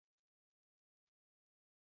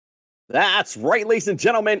That's right, ladies and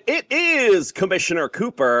gentlemen. It is Commissioner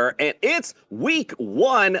Cooper, and it's week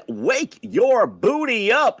one. Wake your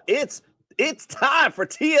booty up. It's time for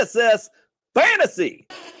TSS Fantasy.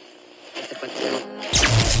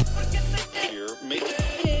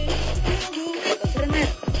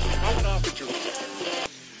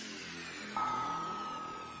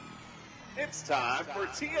 It's time for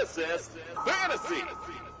TSS Fantasy.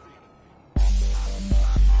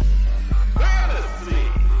 Fantasy.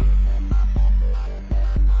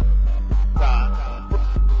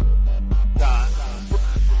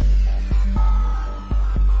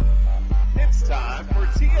 It's time for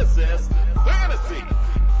TSS Fantasy.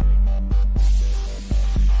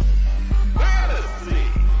 Fantasy.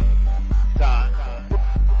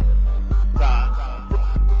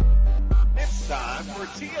 It's time for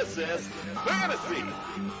TSS Fantasy.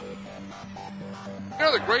 You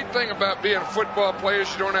know, the great thing about being a football player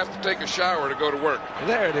is you don't have to take a shower to go to work.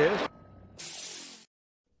 There it is.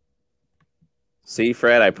 See,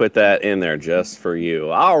 Fred, I put that in there just for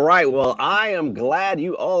you. All right, well, I am glad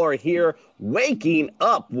you all are here waking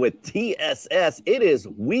up with TSS. It is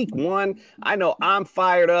week one. I know I'm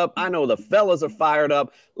fired up. I know the fellas are fired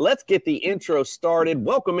up. Let's get the intro started.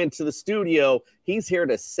 Welcome into the studio. He's here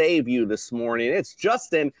to save you this morning. It's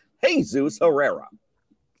Justin Jesus Herrera.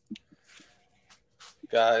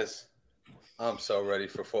 Guys, I'm so ready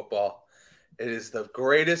for football. It is the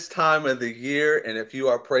greatest time of the year, and if you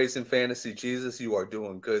are praising Fantasy Jesus, you are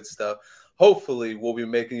doing good stuff. Hopefully, we'll be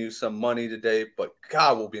making you some money today, but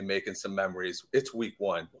God, we'll be making some memories. It's week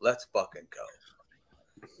one. Let's fucking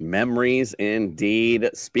go. Memories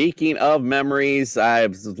indeed. Speaking of memories,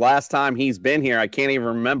 last time he's been here, I can't even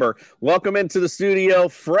remember. Welcome into the studio,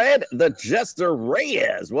 Fred the Jester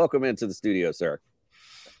Reyes. Welcome into the studio, sir.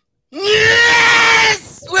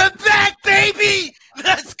 Yes! We're back, baby!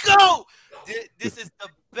 Let's go! This is the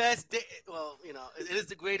best day. Well, you know, it is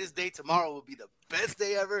the greatest day. Tomorrow will be the best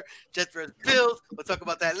day ever. Jets versus Bills. We'll talk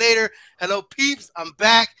about that later. Hello, peeps. I'm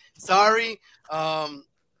back. Sorry.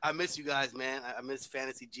 I miss you guys, man. I miss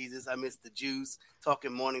Fantasy Jesus. I miss the Jews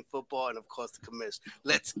talking morning football, and of course the commission.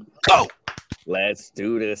 Let's go. Let's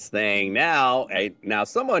do this thing now. Now,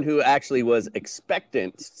 someone who actually was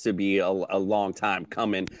expectant to be a long time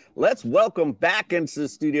coming. Let's welcome back into the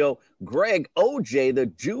studio, Greg OJ, the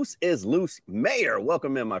Juice is Loose Mayor.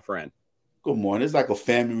 Welcome in, my friend. Good morning. It's like a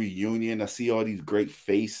family reunion. I see all these great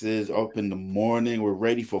faces up in the morning. We're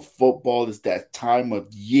ready for football. It's that time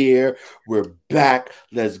of year. We're back.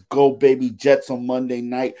 Let's go, baby. Jets on Monday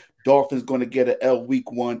night. Dolphins going to get an L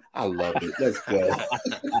week one. I love it. Let's go.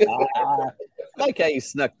 I like how you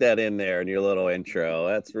snuck that in there in your little intro.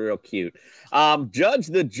 That's real cute. Judge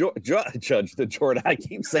the Jordan. I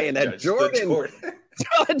keep saying that.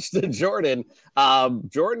 Judge the Jordan.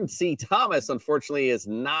 Jordan C. Thomas, unfortunately, is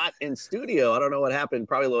not in studio. I don't know what happened.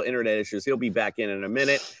 Probably a little internet issues. He'll be back in a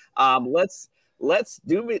minute. Let's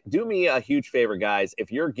do me a huge favor, guys.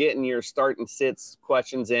 If you're getting your start and sits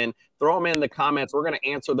questions in, throw them in the comments. We're going to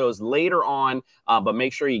answer those later on, but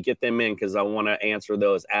make sure you get them in because I want to answer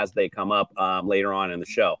those as they come up later on in the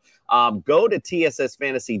show. Go to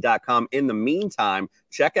tssfantasy.com. In the meantime,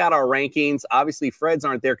 check out our rankings. Obviously, Fred's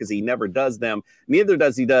aren't there because he never does them. Neither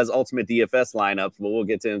does he Ultimate DFS lineups, but we'll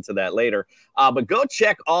get into that later. But go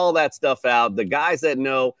check all that stuff out. The guys that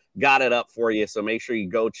know got it up for you, so make sure you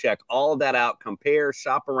go check all of that out. Compare,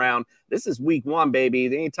 shop around. This is week one, baby.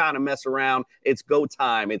 There ain't time to mess around. It's go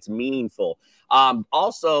time. It's meaningful.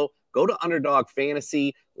 Also, go to Underdog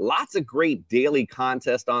Fantasy. Lots of great daily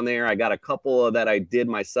contests on there. I got a couple that I did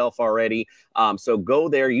myself already. So go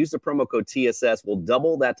there. Use the promo code TSS. We'll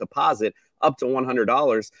double that deposit up to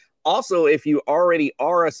 $100. Also, if you already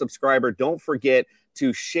are a subscriber, don't forget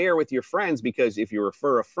to share with your friends, because if you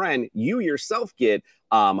refer a friend, you yourself get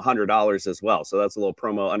 $100 as well. So that's a little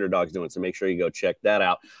promo Underdog's doing. So make sure you go check that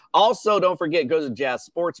out. Also, don't forget, go to Jazz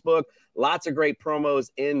Sportsbook. Lots of great promos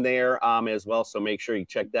in there as well. So make sure you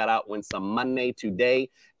check that out. Win some money today.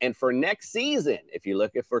 And for next season, if you're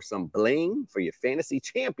looking for some bling for your fantasy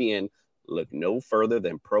champion, look no further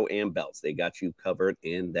than Pro Am Belts. They got you covered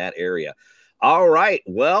in that area. All right.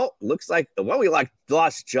 Well, looks like we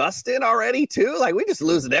lost Justin already too. Like we just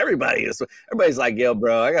losing everybody. Everybody's like, yo,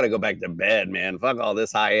 bro, I got to go back to bed, man. Fuck all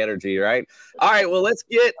this high energy. Right. All right. Well,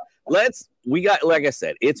 we got, like I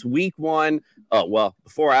said, it's week one. Oh, well,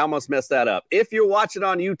 before I almost messed that up. If you're watching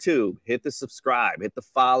on YouTube, hit the subscribe, hit the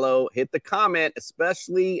follow, hit the comment,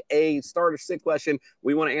 especially a starter sit question.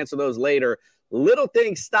 We want to answer those later. Little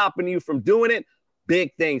things stopping you from doing it.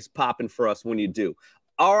 Big things popping for us when you do.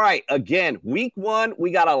 All right, again, week one,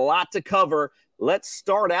 we got a lot to cover. Let's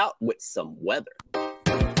start out with some weather.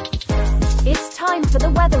 It's time for the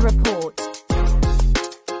weather report.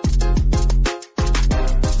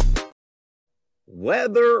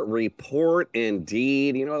 Weather report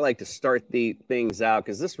indeed. I like to start the things out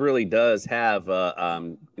because this really does have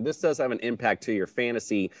an impact to your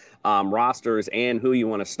fantasy rosters and who you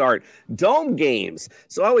want to start. Dome games.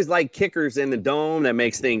 So I always like kickers in the dome. That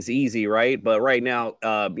makes things easy, right? But right now,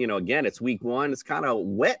 again, it's week 1. It's kind of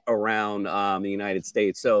wet around the United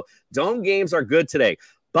States. So dome games are good today.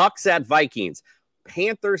 Bucks at Vikings,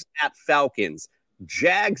 Panthers at Falcons,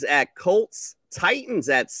 Jags at Colts, Titans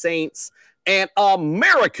at Saints, and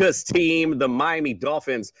America's team, the Miami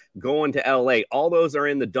Dolphins, going to LA. All those are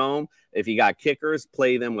in the dome. If you got kickers,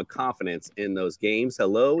 play them with confidence in those games.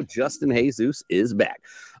 Hello, Justin Jesus is back.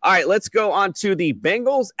 All right, let's go on to the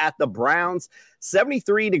Bengals at the Browns.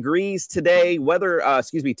 73 degrees today.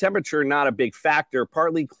 Temperature not a big factor.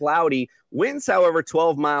 Partly cloudy. Winds, however,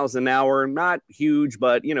 12 miles an hour. Not huge,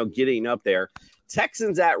 but, getting up there.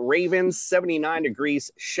 Texans at Ravens, 79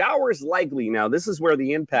 degrees. Showers likely. Now, this is where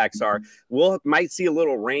the impacts are. Might see a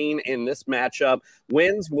little rain in this matchup.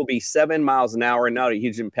 Winds will be 7 miles an hour. Not a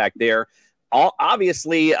huge impact there.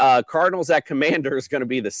 Obviously, Cardinals at Commanders going to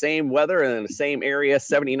be the same weather and in the same area,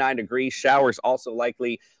 79 degrees. Showers also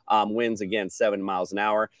likely. Winds, again, 7 miles an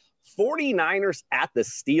hour. 49ers at the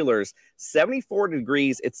Steelers, 74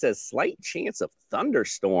 degrees. It says slight chance of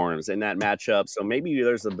thunderstorms in that matchup. So maybe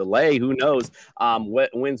there's a delay. Who knows?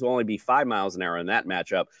 Winds will only be 5 miles an hour in that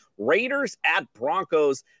matchup. Raiders at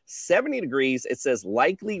Broncos, 70 degrees. It says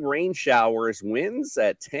likely rain showers, winds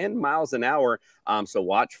at 10 miles an hour. So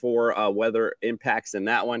watch for weather impacts in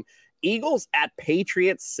that one. Eagles at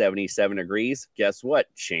Patriots, 77 degrees. Guess what?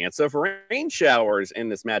 Chance of rain showers in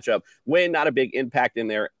this matchup. Wind, not a big impact in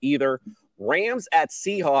there either. Rams at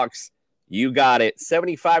Seahawks, you got it.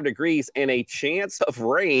 75 degrees and a chance of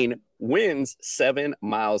rain. Winds 7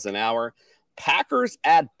 miles an hour. Packers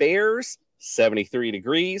at Bears, 73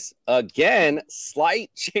 degrees. Again, slight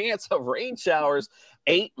chance of rain showers.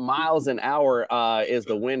 8 miles an hour is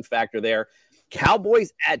the wind factor there.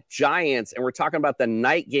 Cowboys at Giants, and we're talking about the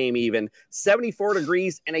night game even, 74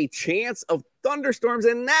 degrees and a chance of thunderstorms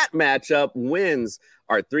in that matchup. Winds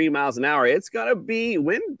are 3 miles an hour. It's going to be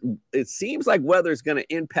wind. It seems like weather's going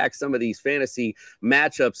to impact some of these fantasy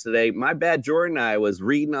matchups today. My bad, Jordan. I was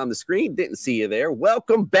reading on the screen. Didn't see you there.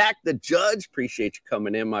 Welcome back, the Judge. Appreciate you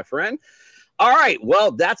coming in, my friend. All right,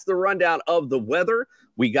 well, that's the rundown of the weather.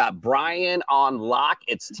 We got Brian on lock.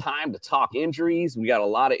 It's time to talk injuries. We got a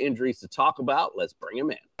lot of injuries to talk about. Let's bring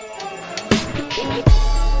him in.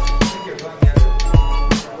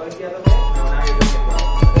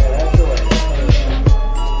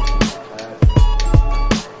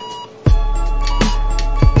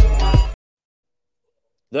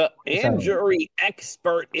 The injury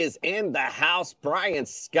expert is in the house. Brian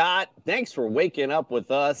Scott, thanks for waking up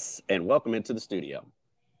with us and welcome into the studio.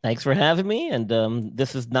 Thanks for having me. And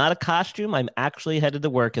this is not a costume. I'm actually headed to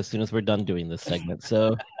work as soon as we're done doing this segment.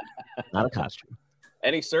 So not a costume.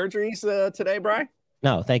 Any surgeries today, Brian?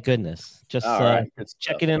 No, thank goodness. Just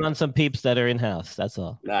checking in on some peeps that are in house. That's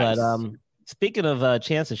all. Nice. But speaking of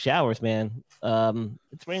chance of showers, man,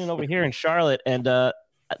 it's raining over here in Charlotte. And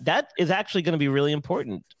that is actually going to be really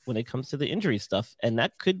important when it comes to the injury stuff. And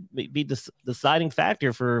that could be the deciding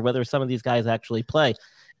factor for whether some of these guys actually play.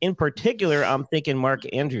 In particular, I'm thinking Mark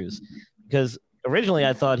Andrews, because originally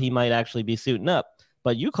I thought he might actually be suiting up,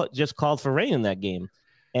 but you just called for rain in that game,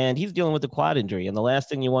 and he's dealing with a quad injury. And the last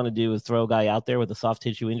thing you want to do is throw a guy out there with a soft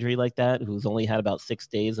tissue injury like that, who's only had about 6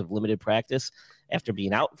 days of limited practice after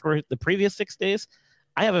being out for the previous 6 days.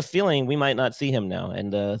 I have a feeling we might not see him now.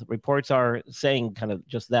 And reports are saying kind of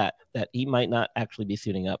just that he might not actually be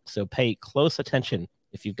suiting up. So pay close attention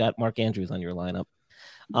if you've got Mark Andrews on your lineup.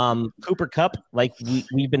 Cooper Kupp, like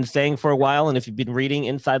we've been saying for a while, and if you've been reading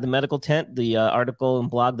Inside the Medical Tent, the article and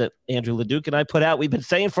blog that Andrew LeDuc and I put out, we've been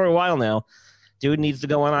saying for a while now, dude needs to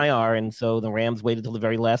go on IR, and so the Rams waited till the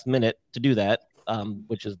very last minute to do that,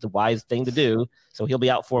 which is the wise thing to do. So he'll be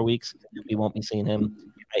out 4 weeks. We won't be seeing him.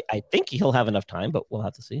 I think he'll have enough time, but we'll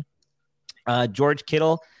have to see. George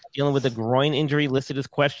Kittle dealing with a groin injury, listed as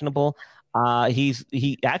questionable.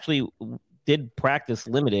 He actually did practice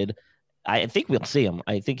limited. I think we'll see him.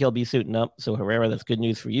 I think he'll be suiting up. So Herrera, that's good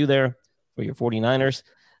news for you there, for your 49ers.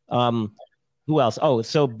 Who else? Oh,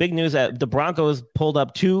 so big news that the Broncos pulled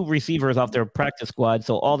up 2 receivers off their practice squad.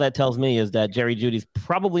 So all that tells me is that Jerry Jeudy's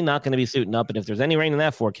probably not going to be suiting up. And if there's any rain in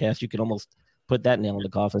that forecast, you can almost put that nail in the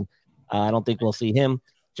coffin. I don't think we'll see him.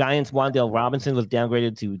 Giants, Wan'Dale Robinson was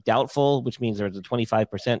downgraded to doubtful, which means there's a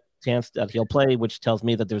 25% chance that he'll play, which tells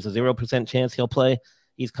me that there's a 0% chance he'll play.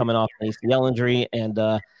 He's coming off an ACL injury. And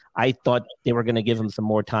I thought they were going to give him some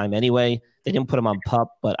more time anyway. They didn't put him on PUP,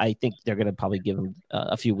 but I think they're going to probably give him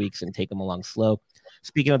a few weeks and take him along slow.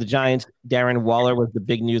 Speaking of the Giants, Darren Waller was the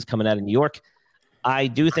big news coming out of New York. I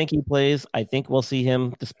do think he plays. I think we'll see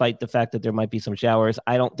him despite the fact that there might be some showers.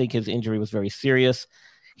 I don't think his injury was very serious.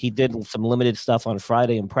 He did some limited stuff on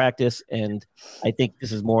Friday in practice, and I think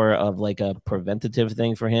this is more of like a preventative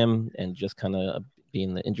thing for him and just kind of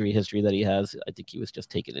being the injury history that he has. I think he was just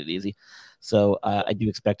taking it easy. So I do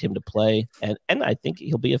expect him to play, and I think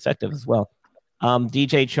he'll be effective as well.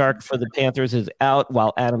 DJ Chark for the Panthers is out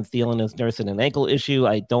while Adam Thielen is nursing an ankle issue.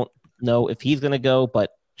 I don't know if he's going to go,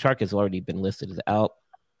 but Chark has already been listed as out.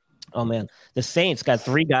 Oh, man. The Saints got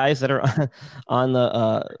 3 guys that are on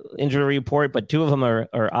the injury report, but 2 of them are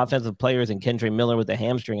offensive players, and Kendre Miller with a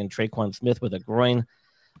hamstring and Traquan Smith with a groin.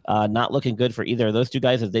 Not looking good for either of those 2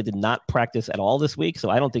 guys, as they did not practice at all this week, so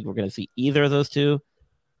I don't think we're going to see either of those 2.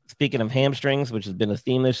 Speaking of hamstrings, which has been a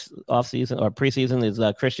theme this offseason or preseason, is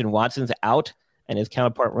Christian Watson's out, and his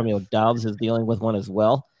counterpart Romeo Doubs is dealing with one as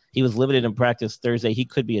well. He was limited in practice Thursday. He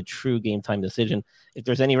could be a true game-time decision. If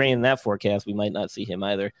there's any rain in that forecast, we might not see him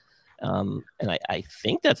either. And I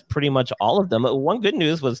think that's pretty much all of them. One good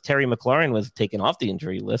news was Terry McLaurin was taken off the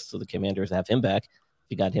injury list, so the Commanders have him back.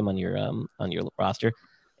 You got him on your roster.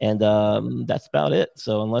 And that's about it.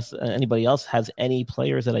 So unless anybody else has any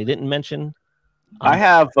players that I didn't mention. I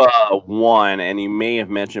have one, and you may have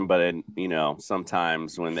mentioned, but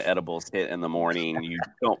sometimes when the edibles hit in the morning, you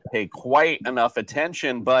don't pay quite enough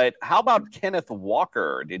attention. But how about Kenneth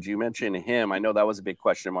Walker? Did you mention him? I know that was a big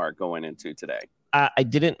question mark going into today. I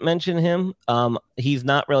didn't mention him. He's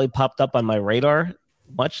not really popped up on my radar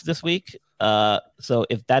much this week. So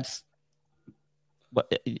if that's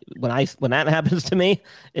when that happens to me,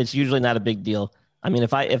 it's usually not a big deal. I mean,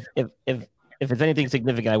 if it's anything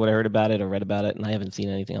significant, I would have heard about it or read about it, and I haven't seen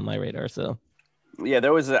anything on my radar. So, yeah,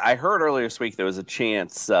 I heard earlier this week there was a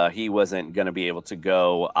chance he wasn't going to be able to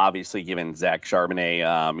go. Obviously, given Zach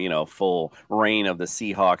Charbonnet, full reign of the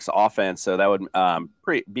Seahawks offense, so that would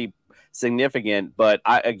be significant. But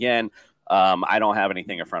I don't have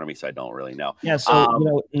anything in front of me, so I don't really know. Yeah,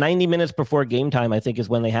 so 90 minutes before game time, I think, is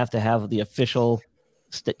when they have to have the official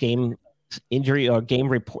game injury or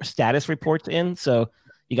game status reports in. So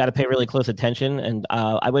you got to pay really close attention, and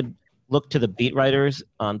I would look to the beat writers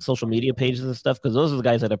on social media pages and stuff, because those are the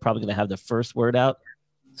guys that are probably going to have the first word out.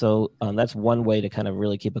 So that's one way to kind of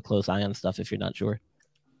really keep a close eye on stuff if you're not sure.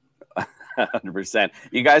 100%.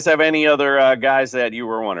 You guys have any other guys that you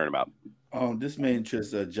were wondering about? This may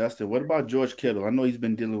interest Justin. What about George Kittle? I know he's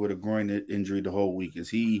been dealing with a groin injury the whole week. Is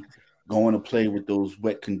he going to play with those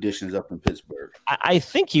wet conditions up in Pittsburgh? I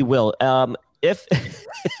think he will. If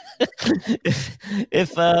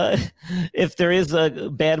there is a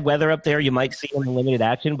bad weather up there, you might see him in limited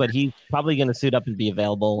action, but he's probably going to suit up and be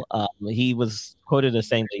available. He was quoted as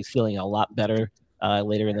saying that he's feeling a lot better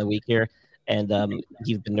later in the week here, and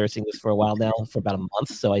he's been nursing this for a while now, for about a month,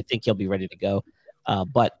 so I think he'll be ready to go.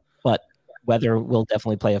 But weather will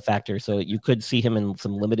definitely play a factor, so you could see him in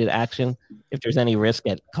some limited action. If there's any risk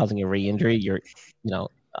at causing a re-injury,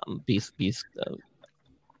 be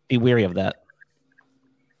wary of that.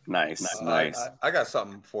 Nice. I got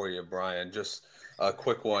something for you, Brian. Just a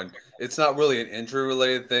quick one. It's not really an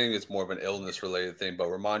injury-related thing. It's more of an illness-related thing. But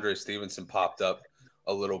Ramondre Stevenson popped up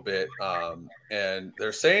a little bit, and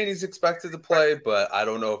they're saying he's expected to play, but I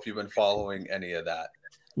don't know if you've been following any of that.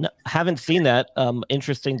 No, haven't seen that.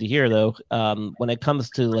 Interesting to hear, though. When it comes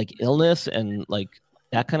to like illness and like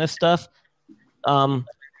that kind of stuff,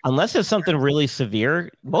 unless it's something really severe,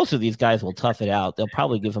 most of these guys will tough it out. They'll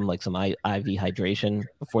probably give him like some IV hydration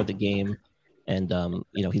before the game. And,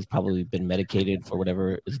 he's probably been medicated for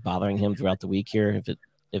whatever is bothering him throughout the week here,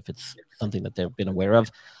 if it's something that they've been aware of.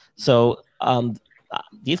 So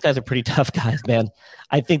these guys are pretty tough guys, man.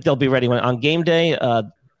 I think they'll be ready on game day.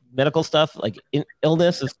 Medical stuff, like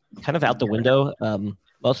illness, is kind of out the window.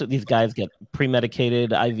 Most of these guys get pre-medicated,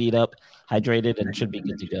 IV'd up, hydrated, and should be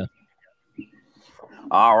good to go.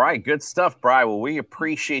 All right, good stuff, Bri. Well, we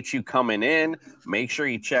appreciate you coming in. Make sure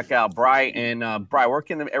you check out Bri. And Bri, where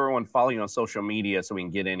can everyone follow you on social media so we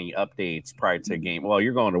can get any updates prior to game? Well,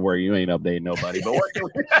 you're going to where you ain't updating nobody, but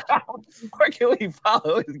where can we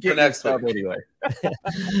follow? For next week, anyway.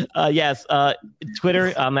 Yes,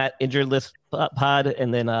 Twitter. I'm at Injured List Pod,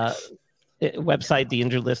 and then website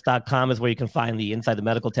theinjuredlist.com is where you can find the Inside the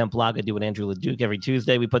Medical Tent blog. I do with Andrew LeDuc every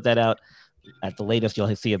Tuesday. We put that out. At the latest,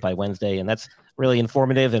 you'll see it by Wednesday, and that's really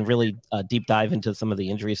informative and really deep dive into some of the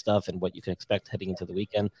injury stuff and what you can expect heading into the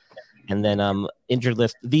weekend. And then the Injured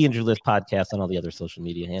List podcast on all the other social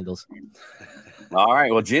media handles. All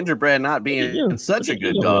right. Well, Gingerbread not being such a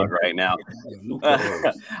good dog right now.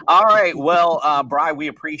 All right. Well, Bri, we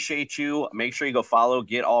appreciate you. Make sure you go follow,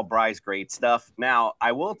 get all Bri's great stuff. Now,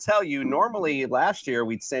 I will tell you, normally last year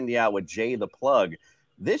we'd send you out with Jay the Plug.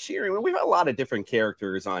 This year, we've had a lot of different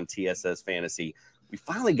characters on TSS Fantasy. We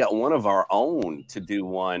finally got one of our own to do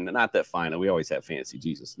one. Not that final. We always have Fantasy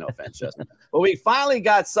Jesus. No offense, Justin. But we finally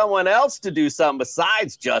got someone else to do something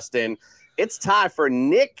besides Justin. It's time for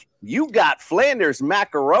Nick. You got Philanders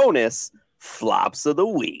Macaronis Flops of the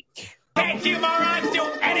Week. Can't you morons do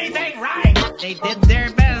anything right? They did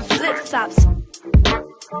their best. Flip flops.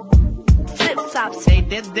 Flip flops. They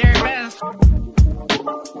did their best.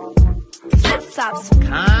 Flip flops.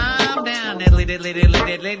 Calm down, diddly diddly diddly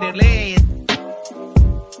diddly diddly.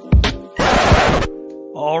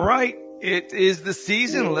 All right, it is the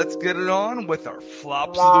season. Let's get it on with our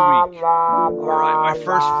flops of the week. All right, my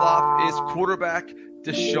first flop is quarterback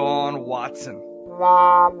Deshaun Watson.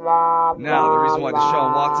 Now, the reason why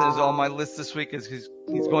Deshaun Watson is on my list this week is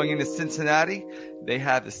he's going into Cincinnati. They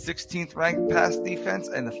have the 16th ranked pass defense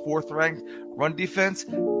and the 4th ranked run defense.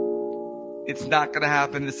 It's not going to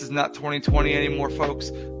happen. This is not 2020 anymore,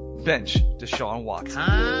 folks. Bench Deshaun Watson.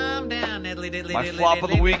 Calm down, diddly diddly. My flop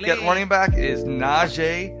of the week at running back is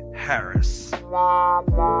Najee Harris.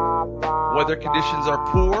 Weather conditions are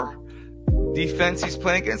poor. Defense he's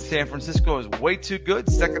playing against, San Francisco, is way too good.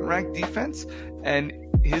 2nd ranked defense. And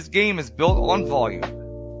his game is built on volume.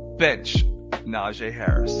 Bench Najee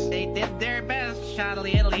Harris. They did their best.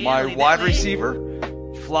 My wide receiver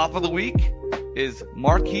flop of the week is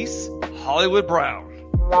Marquise Hollywood Brown.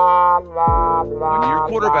 When your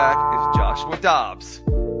quarterback is Joshua Dobbs,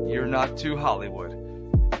 you're not too Hollywood.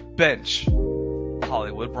 Bench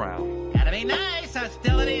Hollywood Brown. Gotta be nice.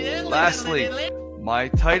 Hostility. Lastly, my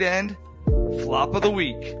tight end flop of the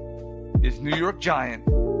week is New York Giant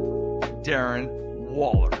Darren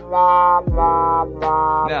Waller.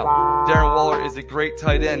 Now, Darren Waller is a great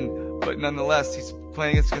tight end, but nonetheless, he's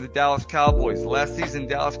playing against the Dallas Cowboys. Last season,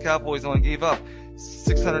 Dallas Cowboys only gave up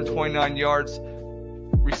 629 yards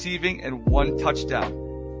receiving and 1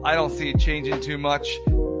 touchdown. I don't see it changing too much.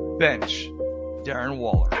 Bench Darren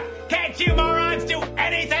Waller. Can't you morons do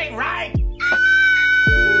anything right?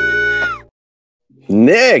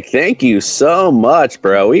 Nick, thank you so much,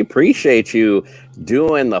 bro. We appreciate you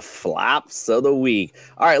doing the flops of the week.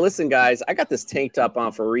 All right, listen, guys, I got this tank top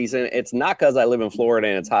on for a reason. It's not because I live in Florida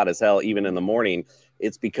and it's hot as hell, even in the morning.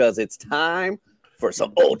 It's because it's time for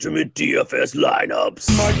some ultimate DFS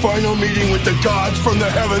lineups. My final meeting with the gods from the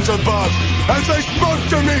heavens above, as they spoke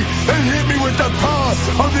to me and hit me with the power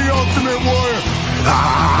of the ultimate warrior.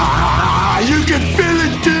 You can feel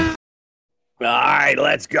it, dude. All right,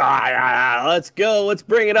 let's go. Let's go. Let's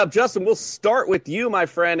bring it up. Justin, we'll start with you, my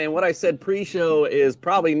friend. And what I said pre-show is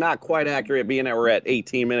probably not quite accurate, being that we're at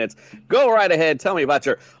 18 minutes. Go right ahead. Tell me about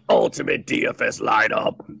your ultimate DFS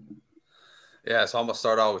lineup. Yeah, so I'm going to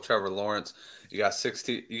start out with Trevor Lawrence. You got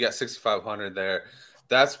 6,500 there.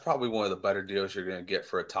 That's probably one of the better deals you're going to get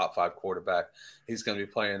for a top 5 quarterback. He's going to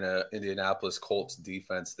be playing an Indianapolis Colts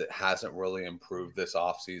defense that hasn't really improved this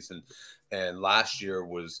offseason. And last year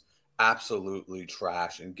was absolutely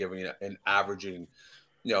trash and averaging,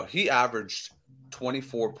 he averaged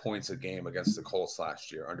 24 points a game against the Colts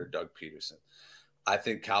last year under Doug Peterson. I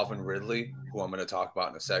think Calvin Ridley, who I'm going to talk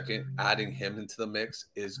about in a second, adding him into the mix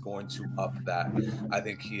is going to up that. I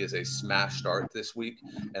think he is a smash start this week,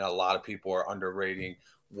 and a lot of people are underrating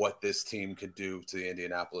what this team could do to the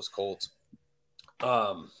Indianapolis Colts.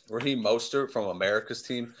 Raheem Mostert from America's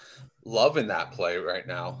team, loving that play right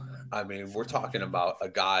now. I mean, we're talking about a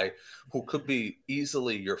guy who could be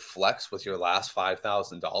easily your flex with your last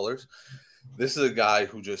 $5,000. This is a guy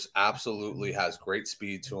who just absolutely has great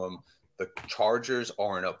speed to him. The Chargers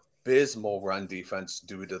are an abysmal run defense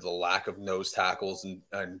due to the lack of nose tackles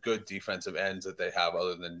and good defensive ends that they have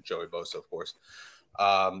other than Joey Bosa, of course.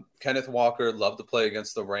 Kenneth Walker, love to play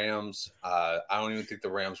against the Rams. I don't even think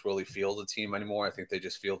the Rams really field a team anymore. I think they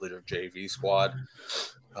just fielded a JV squad.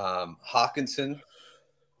 Hawkinson,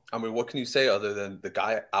 I mean, what can you say other than the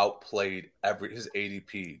guy outplayed his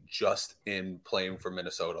ADP just in playing for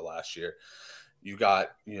Minnesota last year? You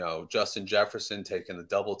got, Justin Jefferson taking the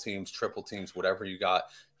double teams, triple teams, whatever you got.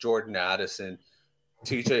 Jordan Addison,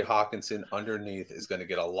 TJ Hawkinson underneath is going to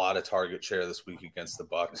get a lot of target share this week against the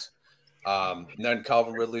Bucs. And then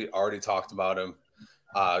Calvin Ridley, already talked about him.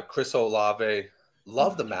 Chris Olave,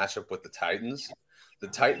 love the matchup with the Titans. The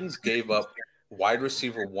Titans gave up wide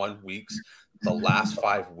receiver 1 weeks the last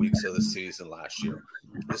 5 weeks of the season last year.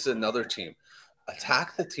 This is another team.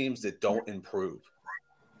 Attack the teams that don't improve.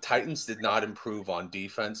 Titans did not improve on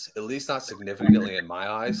defense, at least not significantly in my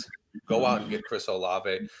eyes. Go out and get Chris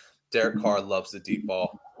Olave. Derek Carr loves the deep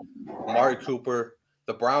ball. Amari Cooper,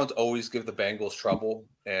 the Browns always give the Bengals trouble.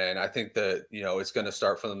 And I think that, it's going to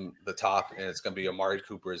start from the top, and it's going to be Amari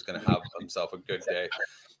Cooper is going to have himself a good day.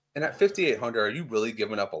 And at 5,800, are you really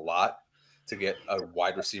giving up a lot to get a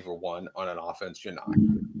wide receiver one on an offense? You're not,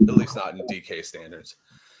 at least not in DK standards.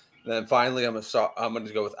 And then finally, I'm going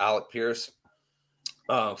to go with Alec Pierce.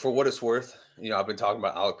 For what it's worth, I've been talking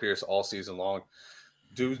about Alec Pierce all season long.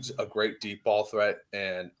 Dude's a great deep ball threat,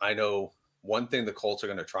 and I know one thing the Colts are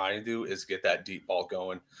going to try and do is get that deep ball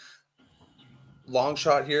going. Long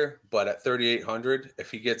shot here, but at 3,800,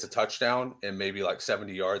 if he gets a touchdown and maybe like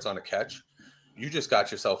 70 yards on a catch, you just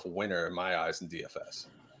got yourself a winner in my eyes in DFS.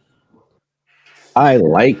 I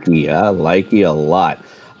like you a lot.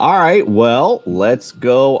 All right, well, let's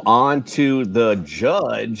go on to the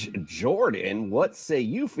judge. Jordan, what say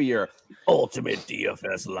you for your ultimate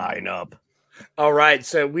DFS lineup? All right,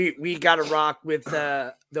 so we got to rock with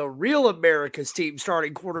the real America's team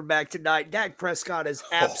starting quarterback tonight. Dak Prescott has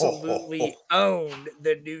absolutely owned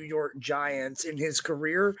the New York Giants in his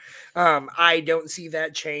career. I don't see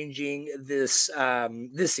that changing this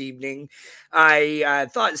evening. I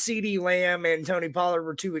thought CeeDee Lamb and Tony Pollard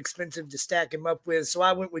were too expensive to stack him up with, so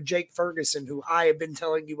I went with Jake Ferguson, who I have been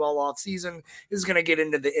telling you all off season is going to get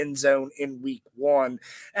into the end zone in week 1.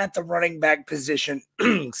 At the running back position,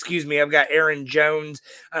 excuse me, I've got Aaron Jones.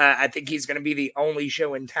 I think he's going to be the only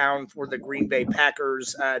show in town for the Green Bay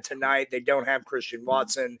Packers tonight. They don't have Christian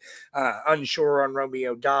Watson, unsure on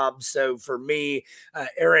Romeo Doubs. So for me,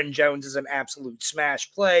 Aaron Jones is an absolute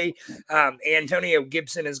smash play. Antonio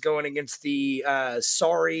Gibson is going against the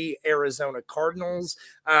sorry Arizona Cardinals.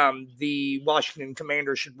 The Washington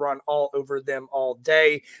Commanders should run all over them all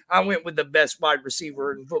day. I went with the best wide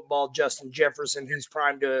receiver in football, Justin Jefferson, who's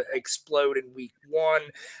primed to explode in week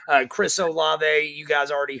 1. Chris Olave, you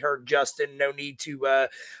guys already heard Justin. No need to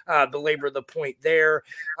belabor the point there.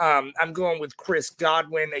 I'm going with Chris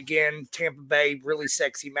Godwin. Again, Tampa Bay, really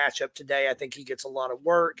sexy matchup today. I think he gets a lot of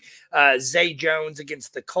work. Zay Jones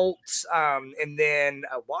against the Colts. And then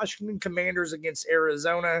Washington Commanders against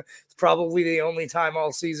Arizona. It's probably the only time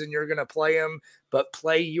all season you're going to play them, but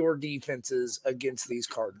play your defenses against these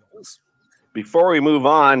Cardinals. Before we move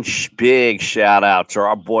on, big shout out to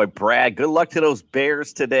our boy Brad. Good luck to those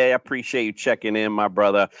Bears today. I appreciate you checking in, my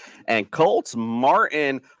brother. And Colts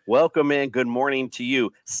Martin, welcome in. Good morning to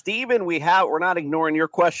you. Steven, we're not ignoring your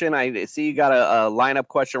question. I see you got a lineup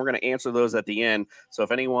question. We're going to answer those at the end. So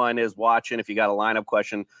if anyone is watching, if you got a lineup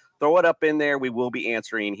question, throw it up in there. We will be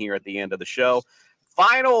answering here at the end of the show.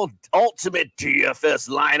 Final ultimate DFS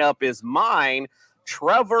lineup is mine.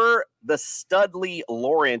 Trevor the Studley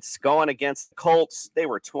Lawrence going against the Colts. They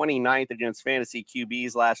were 29th against fantasy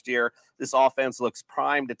QBs last year. This offense looks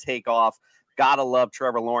primed to take off. Gotta love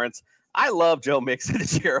Trevor Lawrence. I love Joe Mixon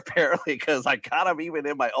this year, apparently, because I got him even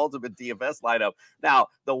in my ultimate DFS lineup. Now,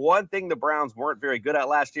 the one thing the Browns weren't very good at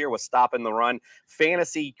last year was stopping the run.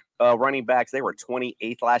 Fantasy running backs, they were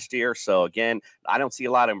 28th last year. So, again, I don't see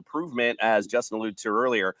a lot of improvement, as Justin alluded to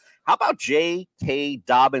earlier. How about J.K.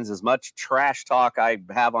 Dobbins? As much trash talk I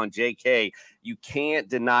have on J.K., you can't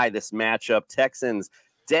deny this matchup. Texans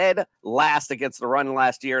dead last against the run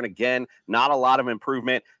last year. And, again, not a lot of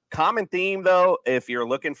improvement. Common theme, though, if you're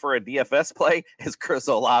looking for a DFS play, is Chris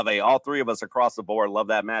Olave. All three of us across the board love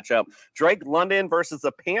that matchup. Drake London versus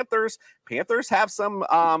the Panthers. Panthers have some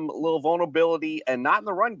little vulnerability, and not in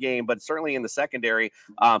the run game, but certainly in the secondary.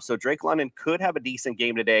 So Drake London could have a decent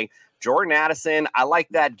game today. Jordan Addison, I like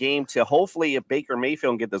that game to hopefully, if Baker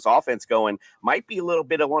Mayfield can get this offense going, might be a little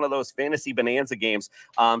bit of one of those fantasy bonanza games.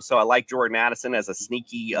 So I like Jordan Addison as a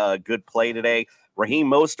sneaky good play today. Raheem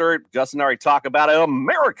Mostert, Justin already talked about it,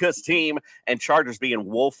 America's team, and Chargers being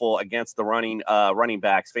woeful against the running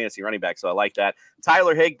backs, fantasy running backs. So I like that.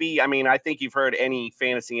 Tyler Higbee, I mean, I think you've heard any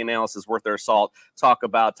fantasy analysis worth their salt talk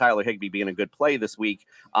about Tyler Higbee being a good play this week,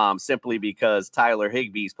 simply because Tyler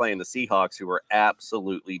Higbee is playing the Seahawks, who are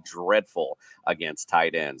absolutely dreadful against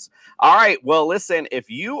tight ends. All right, well, listen, if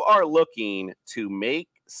you are looking to make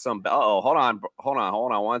some, hold on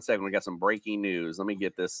 1 second. We got some breaking news. Let me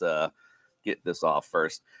get this off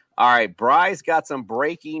first. All right, Bryce got some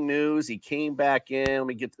breaking news. He came back in. Let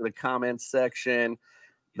me get to the comment section.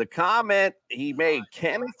 The comment he made,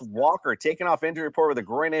 Kenneth Walker taken off injury report with a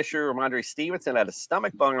groin issue. Ramondre Stevenson had a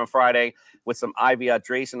stomach bug on Friday with some IV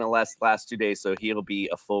hydration in the last 2 days, so he'll be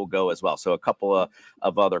a full go as well. So a couple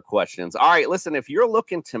of other questions. All right, listen, if you're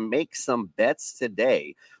looking to make some bets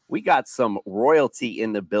today, we got some royalty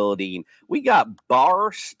in the building. We got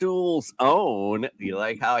Barstool's own. You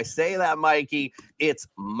like how I say that, Mikey? It's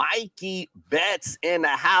Mikey Bets in the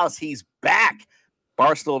house. He's back.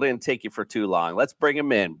 Barstool didn't take you for too long. Let's bring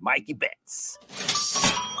him in. Mikey Bets.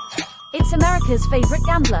 It's America's favorite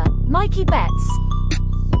gambler, Mikey Bets.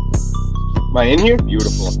 Am I in here?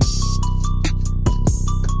 Beautiful.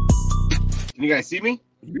 Can you guys see me?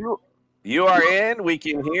 You are in. We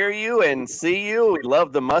can hear you and see you. We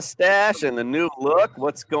love the mustache and the new look.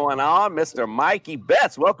 What's going on, Mr. Mikey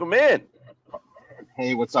Bets? Welcome in.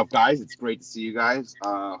 Hey, what's up, guys? It's great to see you guys.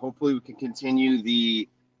 Hopefully, we can continue the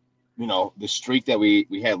streak that we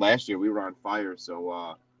had last year. We were on fire.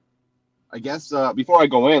 So, I guess before I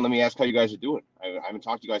go in, let me ask how you guys are doing. I haven't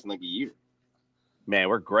talked to you guys in like a year. Man,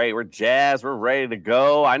 we're great. We're jazzed. We're ready to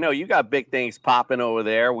go. I know you got big things popping over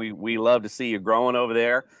there. We love to see you growing over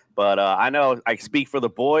there. But I know I speak for the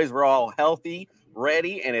boys. We're all healthy,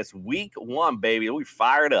 ready, and it's week 1, baby. We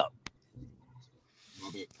fired up.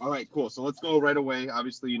 Love it. All right, cool. So let's go right away.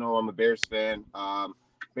 Obviously, I'm a Bears fan.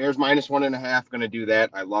 Bears minus 1.5. Going to do that.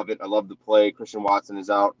 I love it. I love the play. Christian Watson is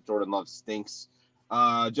out. Jordan Love stinks.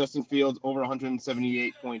 Justin Fields over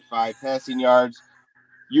 178.5 passing yards.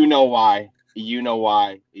 You know why.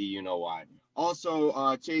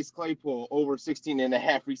 Also, Chase Claypool over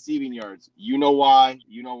 16.5 receiving yards. You know why.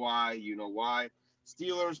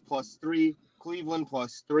 Steelers +3, Cleveland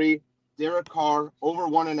 +3, Derek Carr over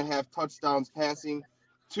 1.5 touchdowns passing,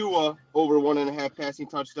 Tua over 1.5 passing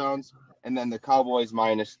touchdowns, and then the Cowboys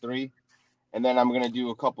 -3. And then I'm going to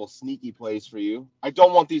do a couple sneaky plays for you. I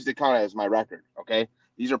don't want these to count as my record, okay?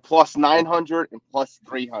 These are +900 and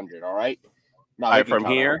 +300, all right? Now, all right, from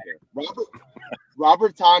here.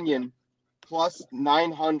 Robert Tonyan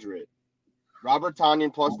 +900. Robert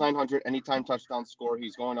Tonyan +900 anytime touchdown score.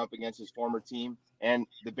 He's going up against his former team, and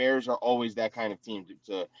the Bears are always that kind of team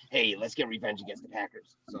to hey, let's get revenge against the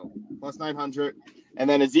Packers. So +900, and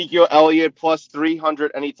then Ezekiel Elliott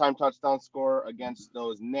 +300 anytime touchdown score against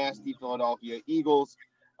those nasty Philadelphia Eagles.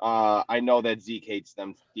 I know that Zeke hates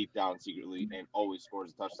them deep down secretly and always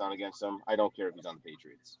scores a touchdown against them. I don't care if he's on the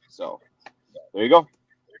Patriots. So there you go.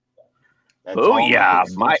 Oh yeah,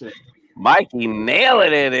 Mikey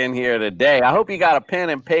nailing it in here today. I hope you got a pen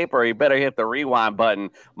and paper. You better hit the rewind button.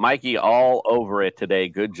 Mikey all over it today.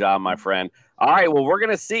 Good job, my friend. All right, well, we're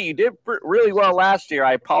going to see. You did really well last year.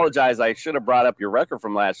 I apologize. I should have brought up your record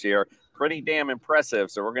from last year. Pretty damn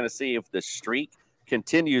impressive. So we're going to see if the streak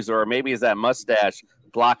continues, or maybe is that mustache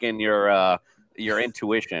blocking your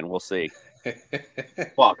intuition. We'll see.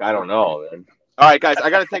 Fuck, I don't know, man. All right, guys, I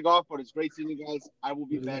got to take off, but it's great seeing you guys. I will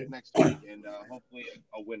be back next week, and hopefully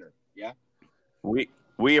a winner. Yeah?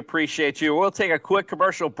 We appreciate you. We'll take a quick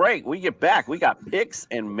commercial break. We get back. We got picks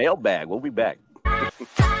and mailbag. We'll be back.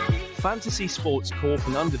 Fantasy Sports Corp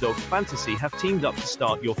and Underdog Fantasy have teamed up to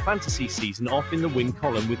start your fantasy season off in the win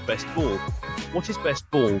column with Best Ball. What is Best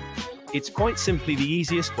Ball? It's quite simply the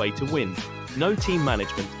easiest way to win. No team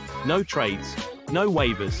management, no trades, no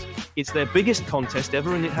waivers. It's their biggest contest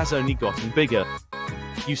ever, and it has only gotten bigger.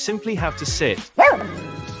 You simply have to sit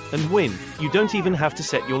and win. You don't even have to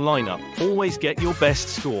set your lineup. Always get your best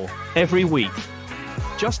score every week.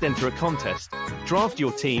 Just enter a contest, draft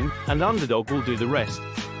your team, and Underdog will do the rest.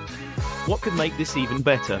 What could make this even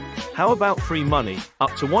better? How about free money,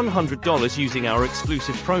 up to $100 using our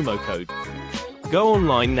exclusive promo code? Go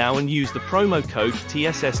online now and use the promo code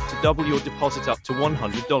TSS to double your deposit up to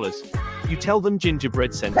 $100. You tell them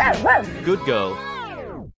Gingerbread sent you. Good girl.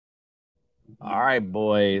 All right,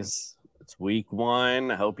 boys. It's week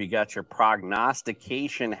 1. I hope you got your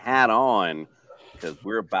prognostication hat on, because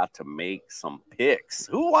we're about to make some picks.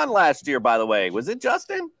 Who won last year, by the way? Was it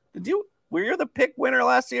Justin? Were you the pick winner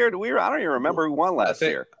last year? I don't even remember who won last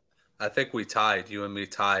year. I think we tied. You and me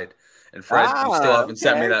tied. And Fred, you still haven't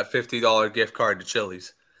sent me that $50 gift card to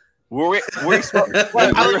Chili's. I was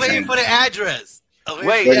waiting for the address.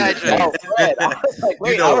 Wait, Fred,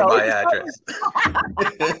 you know my address.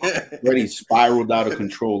 Freddie spiraled out of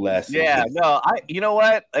control last season. Yeah, no, you know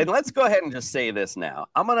what? And let's go ahead and just say this now.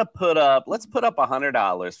 Let's put up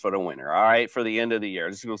 $100 for the winner, all right, for the end of the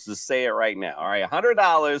year. Just say it right now, all right?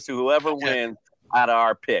 $100 to whoever wins out of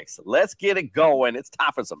our picks. Let's get it going. It's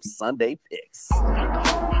time for some Sunday picks. We're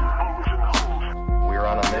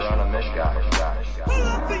on a mission, guys.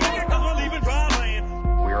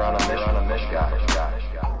 We're on a mission, guys.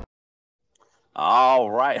 All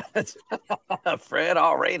right. Fred,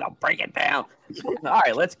 all right, I'll break it down. All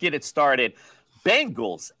right, let's get it started.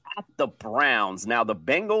 Bengals at the Browns. Now, the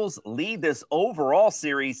Bengals lead this overall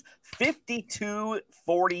series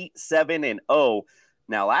 52-47-0.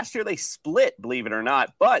 Now, last year they split, believe it or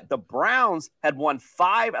not, but the Browns had won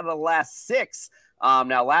 5 out of the last 6.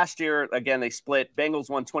 Now, last year, again, they split. Bengals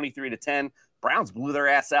won 23-10. Browns blew their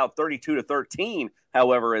ass out 32-13,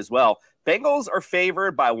 however, as well. Bengals are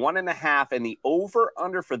favored by 1.5, and the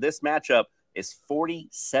over-under for this matchup is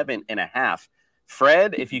 47.5.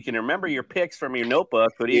 Fred, if you can remember your picks from your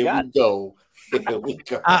notebook, who do you got? Here we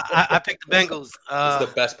go. I picked the Bengals. It's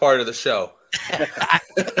the best part of the show. I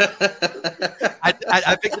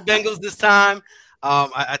picked the Bengals this time.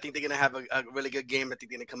 I think they're gonna have a really good game. I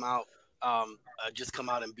think they're gonna come out, come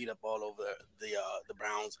out and beat up all over the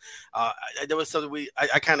Browns. There was something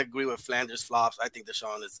I kind of agree with Philanders Phlops. I think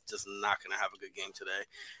Deshaun is just not gonna have a good game today,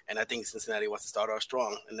 and I think Cincinnati wants to start off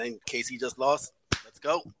strong. And then KC just lost. Let's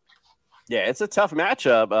go. Yeah, it's a tough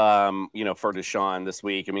matchup, for Deshaun this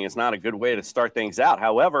week. I mean, it's not a good way to start things out.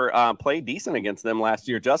 However, played decent against them last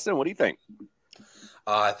year. Justin, what do you think?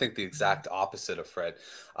 I think the exact opposite of Fred.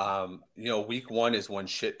 Week 1 is when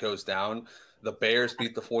shit goes down. The Bears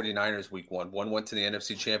beat the 49ers week 1. One went to the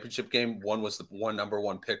NFC Championship game. One was the number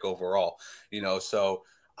one pick overall. So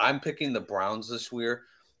I'm picking the Browns this year.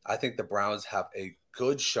 I think the Browns have a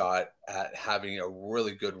good shot at having a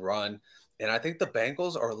really good run. And I think the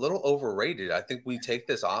Bengals are a little overrated. I think we take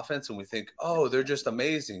this offense and we think, oh, they're just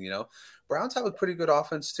amazing. Browns have a pretty good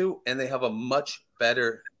offense too, and they have a much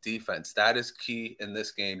better defense. That is key in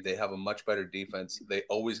this game. They have a much better defense. They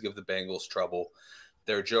always give the Bengals trouble.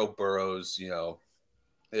 They're Joe Burrow's,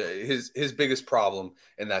 his biggest problem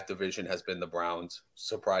in that division has been the Browns,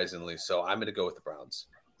 surprisingly. So I'm going to go with the Browns.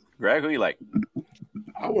 Greg, who you like?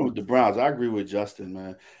 I went with the Browns. I agree with Justin,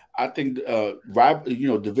 man. I think,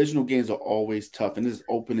 divisional games are always tough. And this is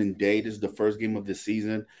opening day. This is the first game of the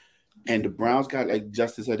season. And the Browns got, like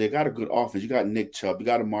Justin said, they got a good offense. You got Nick Chubb. You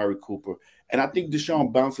got Amari Cooper. And I think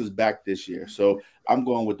Deshaun bounces back this year. So I'm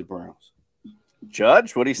going with the Browns.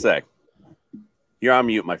 Judge, what do you say? You're on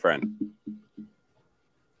mute, my friend.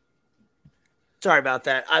 Sorry about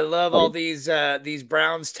that. I love all these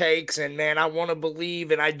Browns takes, and man, I want to believe,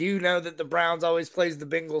 and I do know that the Browns always plays the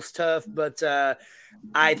Bengals tough, but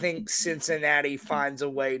I think Cincinnati finds a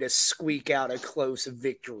way to squeak out a close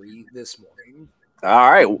victory this morning.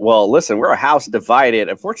 All right. Well, listen, we're a house divided.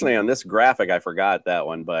 Unfortunately, on this graphic, I forgot that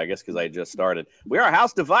one, but I guess because I just started. We are a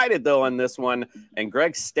house divided, though, on this one. And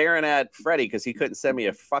Greg's staring at Freddie because he couldn't send me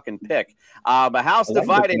a fucking pick. But house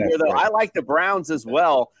divided here, though. I like the Browns as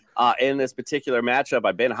well. In this particular matchup,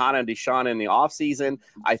 I've been hot on Deshaun in the offseason.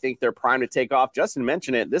 I think they're primed to take off. Justin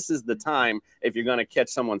mentioned it. This is the time, if you're going to catch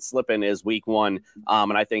someone slipping, is week 1.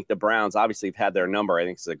 And I think the Browns obviously have had their number. I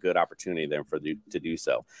think it's a good opportunity then to do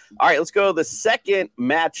so. All right, let's go to the second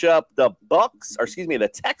matchup. The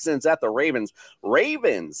Texans at the Ravens.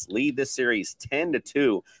 Ravens lead this series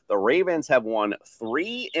 10-2. The Ravens have won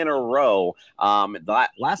 3 in a row.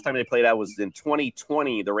 Last time they played out was in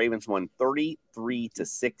 2020. The Ravens won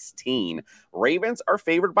 33-16. Ravens are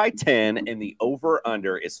favored by 10, and the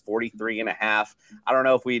over-under is 43.5. I don't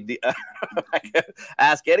know if we I could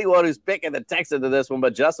ask anyone who's picking the Texans to this one,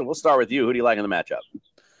 but Justin, we'll start with you. Who do you like in the matchup?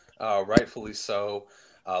 Rightfully so.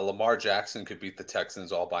 Lamar Jackson could beat the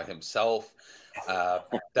Texans all by himself.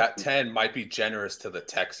 That 10 might be generous to the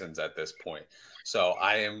Texans at this point. So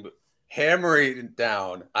I am hammering it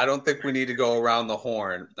down. I don't think we need to go around the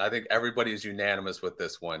horn. I think everybody is unanimous with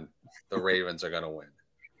this one. The Ravens are going to win.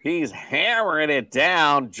 He's hammering it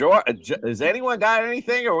down. Has anyone got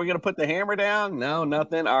anything? Or are we going to put the hammer down? No,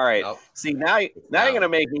 nothing. All right. Nope. See, now you're going to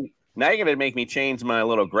make me change my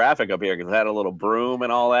little graphic up here because I had a little broom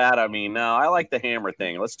and all that. I mean, no, I like the hammer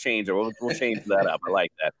thing. Let's change it. We'll change that up. I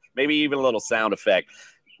like that. Maybe even a little sound effect.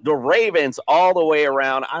 The Ravens all the way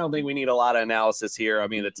around. I don't think we need a lot of analysis here. I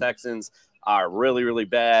mean, the Texans are really, really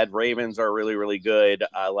bad. Ravens are really, really good.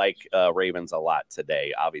 I like Ravens a lot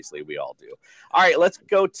today. Obviously, we all do. All right, let's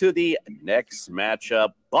go to the next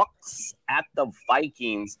matchup. Bucks at the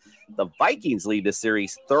Vikings. The Vikings lead the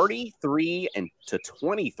series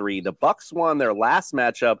 33-23. The Bucks won their last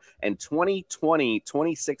matchup in 2020,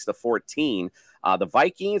 26-14. The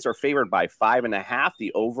Vikings are favored by 5.5.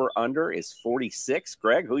 The over-under is 46.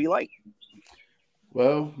 Greg, who you like?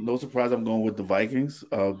 Well, no surprise, I'm going with the Vikings,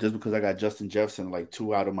 just because I got Justin Jefferson in like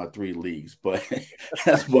 2 out of my 3 leagues, but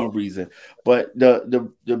that's one reason. But the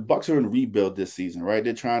Bucs are in rebuild this season, right?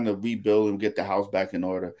 They're trying to rebuild and get the house back in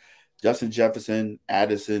order. Justin Jefferson,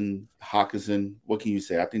 Addison, Hawkinson, what can you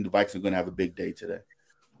say? I think the Vikings are going to have a big day today.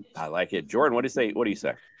 I like it. Jordan, what do you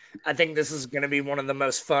say? I think this is going to be one of the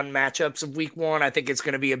most fun matchups of week 1. I think it's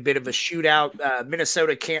going to be a bit of a shootout.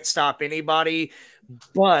 Minnesota can't stop anybody,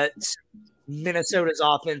 but Minnesota's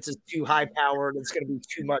offense is too high-powered. It's going to be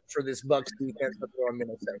too much for this Bucs defense to throw in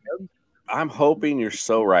Minnesota. I'm hoping you're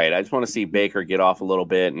so right. I just want to see Baker get off a little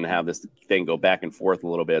bit and have this thing go back and forth a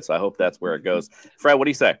little bit. So I hope that's where it goes. Fred, what do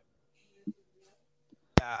you say?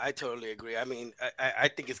 I totally agree. I mean, I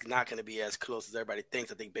think it's not going to be as close as everybody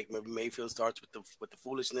thinks. I think Baker Mayfield starts with the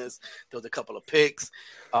foolishness. There was a couple of picks.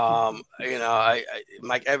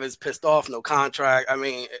 Mike Evans pissed off, no contract. I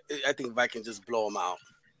mean, I think Vikings just blow him out.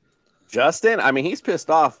 Justin, I mean, he's pissed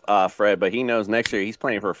off, Fred, but he knows next year he's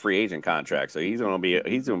playing for a free agent contract, so he's gonna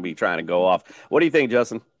be trying to go off. What do you think,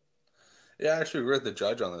 Justin? Yeah, I actually agree with the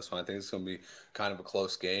judge on this one. I think it's going to be kind of a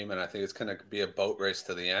close game, and I think it's going to be a boat race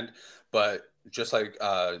to the end. But just like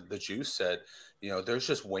the Juice said, there's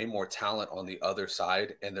just way more talent on the other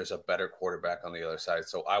side, and there's a better quarterback on the other side.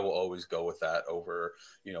 So I will always go with that over,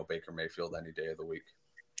 Baker Mayfield any day of the week.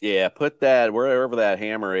 Yeah, put that wherever that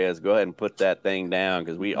hammer is. Go ahead and put that thing down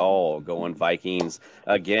because we all going Vikings.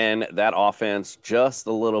 Again, that offense just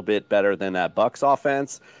a little bit better than that Bucs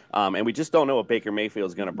offense. And we just don't know what Baker Mayfield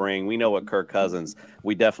is going to bring. We know what Kirk Cousins.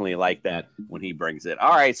 We definitely like that when he brings it.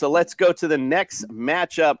 All right, so let's go to the next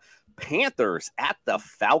matchup. Panthers at the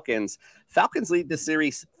Falcons. Falcons lead the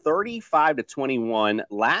series 35-21.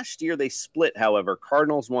 Last year they split, however.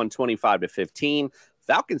 Cardinals won 25-15.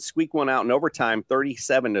 Falcons squeak one out in overtime,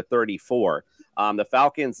 37-34. The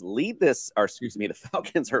Falcons the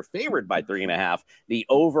Falcons are favored by 3.5. The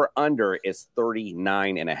over-under is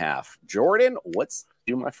 39.5. Jordan, what's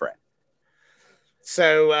do, my friend?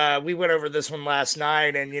 So we went over this one last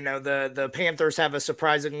night, and the Panthers have a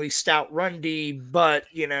surprisingly stout run D, but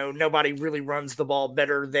nobody really runs the ball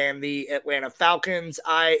better than the Atlanta Falcons.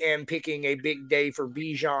 I am picking a big day for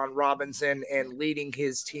Bijan Robinson and leading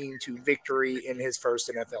his team to victory in his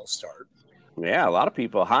first NFL start. Yeah, a lot of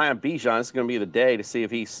people high on Bijan. It's going to be the day to see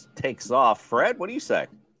if he takes off. Fred, what do you say?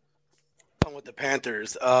 I'm with the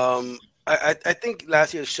Panthers. I think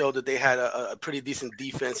last year showed that they had a pretty decent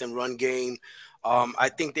defense and run game. I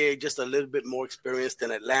think they're just a little bit more experienced than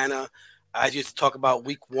Atlanta. I just talk about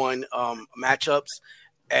week one matchups,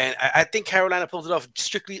 and I think Carolina pulls it off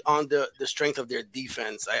strictly on the strength of their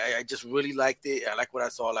defense. I just really liked it. I like what I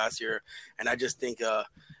saw last year, and I just think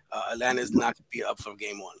Atlanta is not going to be up for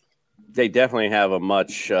game one. They definitely have a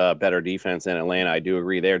much better defense than Atlanta. I do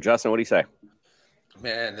agree there. Justin, what do you say?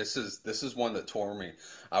 Man, this is one that tore me.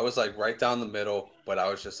 I was like right down the middle, but I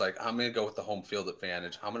was just like, I'm going to go with the home field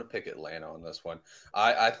advantage. I'm going to pick Atlanta on this one.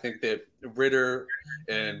 I think that Ritter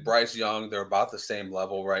and Bryce Young, they're about the same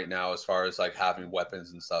level right now as far as like having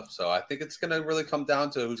weapons and stuff. So I think it's going to really come down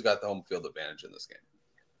to who's got the home field advantage in this game.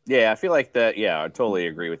 Yeah, I feel like that. Yeah, I totally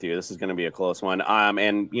agree with you. This is going to be a close one.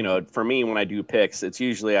 And for me, when I do picks, it's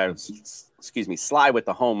usually slide with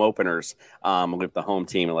the home openers with the home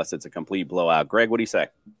team, unless it's a complete blowout. Greg, what do you say?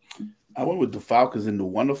 I went with the Falcons in the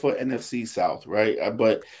wonderful NFC South, right?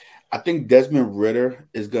 But I think Desmond Ritter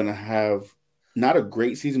is going to have not a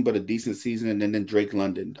great season, but a decent season. And then Drake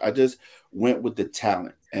London. I just went with the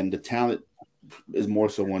talent, and the talent is more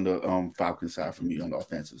so on the Falcons side for me on the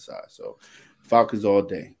offensive side. So Falcons all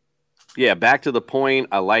day. Yeah, back to the point.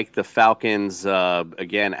 I like the Falcons,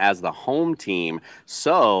 again, as the home team.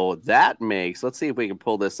 So that makes, let's see if we can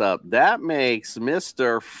pull this up. That makes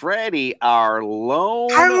Mr. Freddie our lone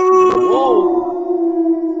wolf.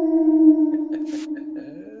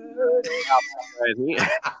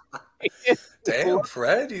 Damn,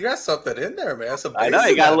 Fred, you got something in there, man. I know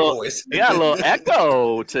he got a little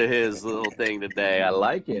echo to his little thing today. I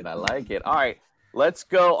like it. All right. Let's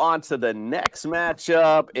go on to the next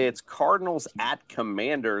matchup. It's Cardinals at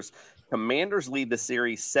Commanders. Commanders lead the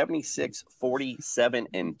series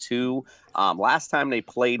 76-47-2. Last time they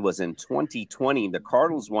played was in 2020. The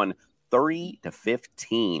Cardinals won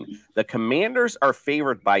 30-15. The Commanders are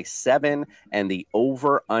favored by 7, and the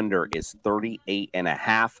over-under is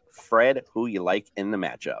 38.5. Fred, who you like in the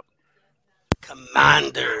matchup?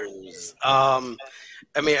 Commanders.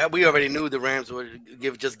 I mean, we already knew the Rams were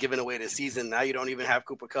just giving away the season. Now you don't even have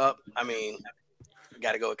Cooper Kupp. I mean, you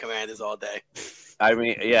got to go with Commanders all day. I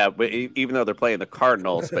mean, yeah, but even though they're playing the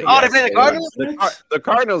Cardinals, but they play the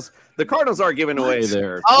Cardinals. The Cardinals are giving away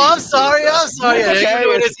their. Oh, I'm sorry. Okay.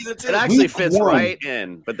 It actually fits right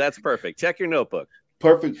in, but that's perfect. Check your notebook.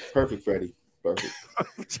 Perfect, Freddie. Perfect.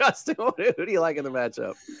 Justin, who do you like in the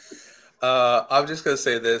matchup? I'm just gonna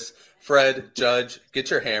say this, Fred, Judge,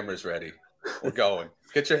 get your hammers ready. We're going.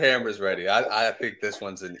 Get your hammers ready. I think this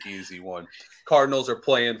one's an easy one. Cardinals are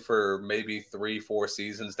playing for maybe 3-4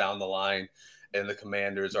 seasons down the line, and the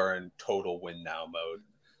Commanders are in total win now mode.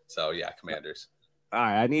 So yeah, Commanders. All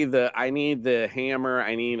right, I need the hammer.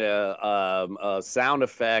 I need a sound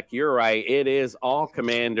effect. You're right. It is all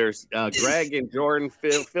Commanders. Greg and Jordan,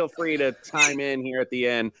 feel free to chime in here at the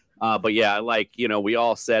end. But yeah, we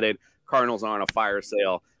all said it. Cardinals are on a fire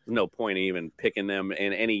sale. no point in even picking them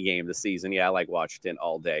in any game this season. Yeah, I like Washington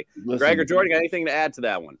all day. Listen, Greg or Jordan, got anything to add to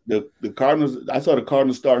that one? The Cardinals. I saw the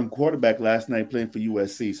Cardinals starting quarterback last night playing for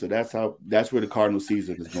USC, so that's where the Cardinal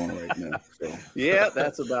season is going right now. So. Yeah,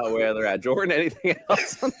 that's about where they're at. Jordan, anything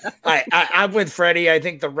else on that? I'm with Freddie. I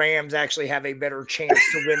think the Rams actually have a better chance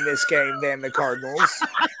to win this game than the Cardinals.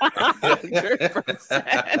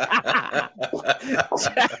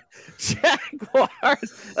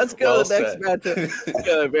 Jaguars. Let's go to the next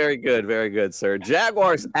matchup. Very good, sir.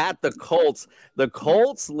 Jaguars at the Colts. The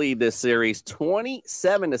Colts lead this series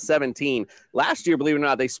 27-17. Last year, believe it or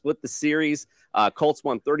not, they split the series. Colts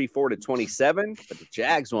won 34-27, but the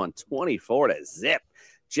Jags won 24-0.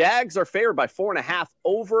 Jags are favored by 4.5.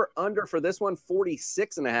 Over under for this one,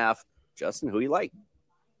 46.5. Justin, who you like?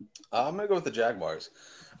 I'm gonna go with the Jaguars.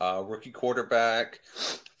 Rookie quarterback,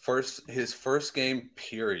 his first game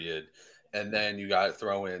period, and then you got to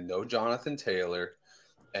throw in no Jonathan Taylor,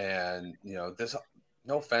 and this.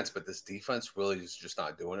 No offense, but this defense really is just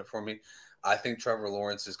not doing it for me. I think Trevor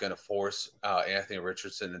Lawrence is going to force Anthony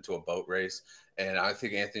Richardson into a boat race, and I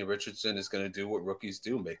think Anthony Richardson is going to do what rookies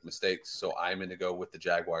do, make mistakes. So I'm going to go with the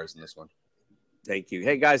Jaguars in this one. Thank you.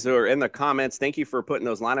 Hey, guys who are in the comments, thank you for putting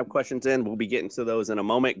those lineup questions in. We'll be getting to those in a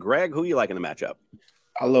moment. Greg, who you like in the matchup?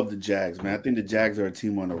 I love the Jags, man. I think the Jags are a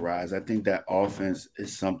team on the rise. I think that offense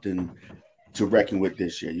is something to reckon with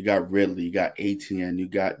this year. You got Ridley, you got ATN, you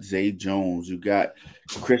got Zay Jones, you got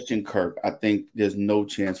Christian Kirk. I think there's no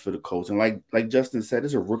chance for the Colts. And like Justin said,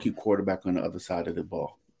 there's a rookie quarterback on the other side of the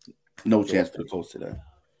ball. No chance for the Colts today.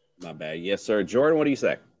 My bad. Yes, sir. Jordan, what do you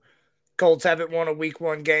say? Colts haven't won a week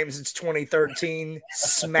 1 game since 2013.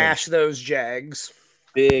 Smash those Jags.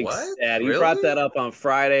 Big stat. You brought that up on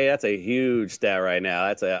Friday. That's a huge stat right now.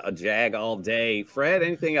 That's a Jag all day. Fred,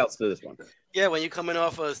 anything else to this one? Yeah, when you're coming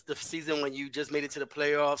off of the season when you just made it to the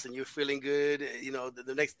playoffs and you're feeling good,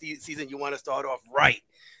 the next season you want to start off right.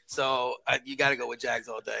 So you got to go with Jags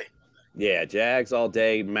all day. Yeah, Jags all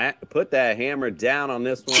day. Matt, put that hammer down on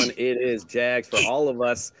this one. It is Jags for all of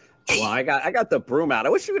us. Well, I got the broom out. I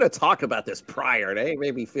wish we would have talked about this prior. They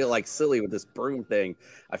made me feel like silly with this broom thing.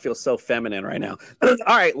 I feel so feminine right now. All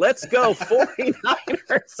right, let's go.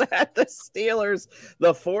 49ers at the Steelers.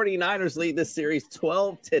 The 49ers lead this series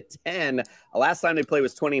 12-10. Last time they played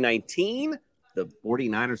was 2019. The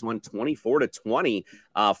 49ers won 24-20.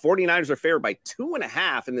 49ers are favored by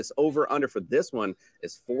 2.5, and this over-under for this one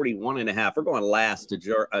is 41.5. We're going last to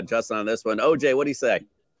Justin on this one. OJ, what do you say?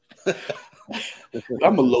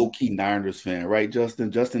 I'm a low-key Niners fan, right,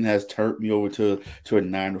 Justin? Justin has turned me over to a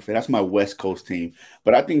Niners fan. That's my West Coast team.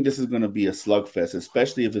 But I think this is going to be a slugfest,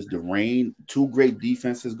 especially if it's the rain. 2 great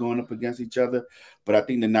defenses going up against each other. But I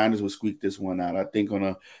think the Niners will squeak this one out. I think on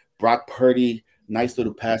a Brock Purdy, nice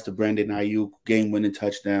little pass to Brandon Ayuk, game-winning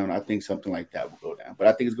touchdown. I think something like that will go down. But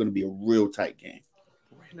I think it's going to be a real tight game.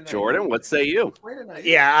 Jordan, what say you?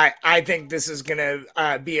 Yeah, I think this is going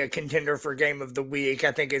to be a contender for game of the week.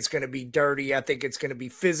 I think it's going to be dirty. I think it's going to be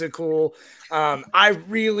physical. I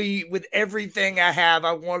really, with everything I have,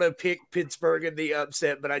 I want to pick Pittsburgh in the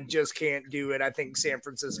upset, but I just can't do it. I think San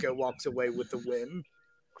Francisco walks away with the win.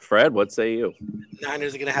 Fred, what say you?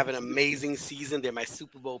 Niners are going to have an amazing season. They're my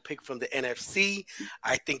Super Bowl pick from the NFC.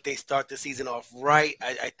 I think they start the season off right.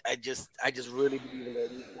 I just really believe in their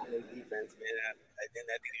defense, man. I think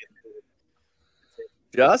that they can do it.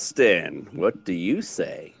 Justin, what do you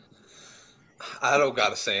say? I don't got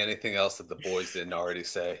to say anything else that the boys didn't already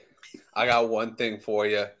say. I got one thing for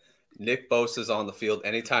you. Nick Bosa's on the field.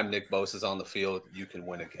 Anytime Nick Bosa's on the field, you can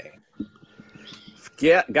win a game.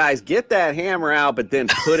 Guys, get that hammer out, but then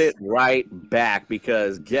put it right back,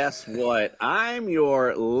 because guess what? I'm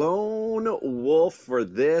your lone wolf for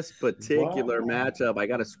this particular matchup. I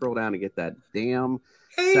got to scroll down to get that damn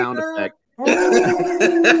sound effect.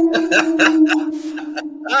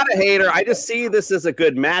 Not a hater. I just see this as a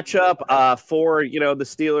good matchup for the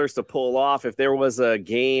Steelers to pull off. If there was a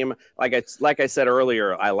game, like I said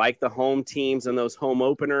earlier, I like the home teams and those home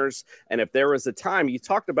openers. And if there was a time, you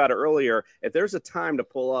talked about it earlier, if there's a time to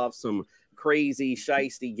pull off some crazy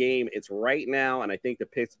shiesty game, it's right now, and I think the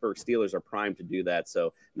Pittsburgh Steelers are primed to do that.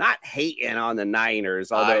 So not hating on the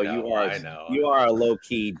Niners, although you are a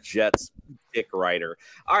low-key Jets dick writer.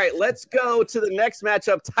 All right, let's go to the next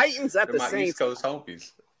matchup. Titans at the Saints. East Coast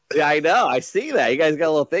homies. Yeah, I know. I see that. You guys got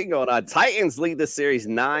a little thing going on. Titans lead the series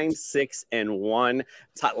 9-6-1.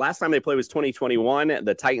 Last time they played was 2021.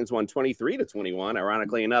 The Titans won 23-21,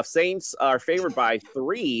 ironically enough. Saints are favored by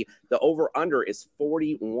 3. The over-under is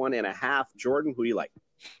 41.5. Jordan, who do you like?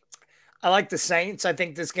 I like the Saints. I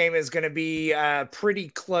think this game is going to be pretty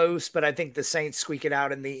close, but I think the Saints squeak it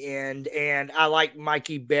out in the end. And I like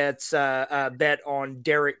Mikey Bets bet on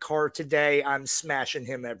Derek Carr today. I'm smashing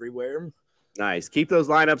him everywhere. Nice. Keep those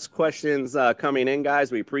lineups questions coming in,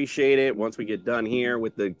 guys. We appreciate it. Once we get done here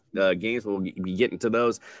with the games, we'll be getting to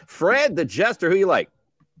those. Fred, the Jester, who you like?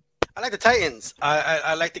 I like the Titans.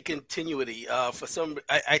 I like the continuity.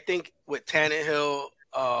 I think with Tannehill,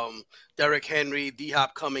 Derrick Henry,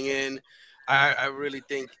 D-Hop coming in, I really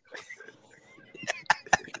think.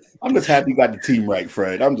 I'm just happy you got the team right,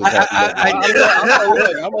 Fred. I'm just happy. I'm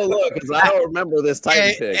gonna look because I don't remember this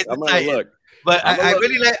Titan pick. I'm gonna look. But I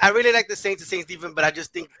really like the Saints even, but I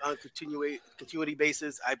just think on continuity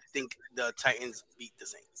basis, I think the Titans beat the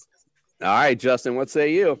Saints. All right, Justin, what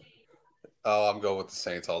say you? Oh, I'm going with the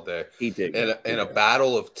Saints all day. In a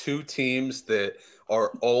battle of two teams that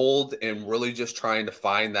are old and really just trying to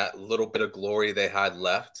find that little bit of glory they had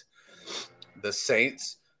left, the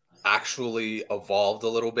Saints actually evolved a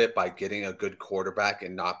little bit by getting a good quarterback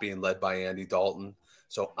and not being led by Andy Dalton.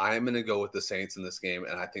 So I'm going to go with the Saints in this game,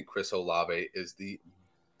 and I think Chris Olave is the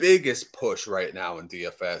biggest push right now in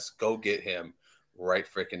DFS. Go get him right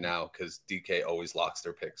freaking now because DK always locks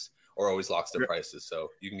their picks or always locks their prices, so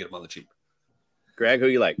you can get them on the cheap. Greg, who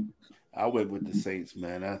you like? I went with the Saints,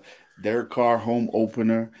 man. Derek Carr, home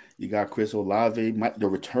opener. You got Chris Olave, the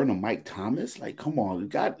return of Mike Thomas. Like, come on, you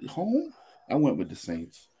got home. I went with the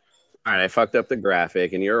Saints. All right, I fucked up the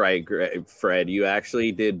graphic, and you're right, Fred. You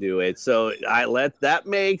actually did do it. So that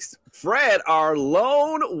makes Fred our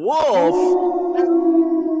lone wolf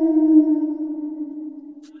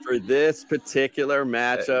for this particular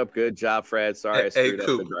matchup. Good job, Fred. Sorry, I screwed up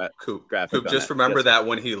the graphic. Coop, just remember that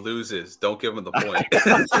when he loses, don't give him the point.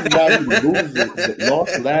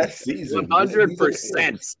 Lost last season.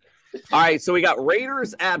 100%. All right, so we got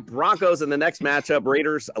Raiders at Broncos in the next matchup.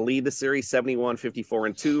 Raiders lead the series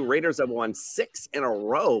 71-54-2. Raiders have won 6 in a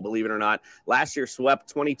row, believe it or not. Last year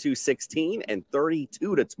swept 22-16 and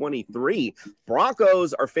 32-23.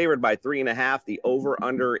 Broncos are favored by 3.5. The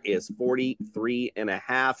over-under is 43.5.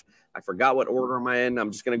 I forgot what order am I in.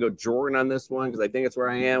 I'm just going to go Jordan on this one because I think it's where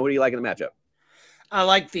I am. What do you like in the matchup? I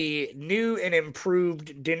like the new and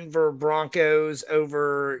improved Denver Broncos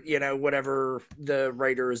over, whatever the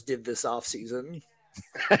Raiders did this offseason.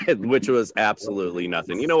 Which was absolutely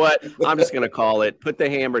nothing. You know what? I'm just going to call it. Put the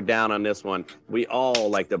hammer down on this one. We all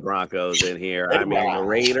like the Broncos in here. I mean, the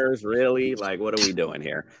Raiders, really? Like, what are we doing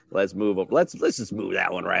here? Let's move up. Let's just move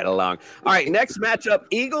that one right along. All right, next matchup,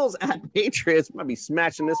 Eagles at Patriots. Might be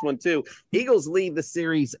smashing this one, too. Eagles lead the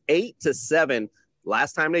series 8-7.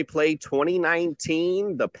 Last time they played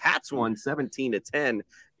 2019, the Pats won 17-10.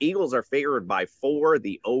 Eagles are favored by 4.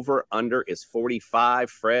 The over-under is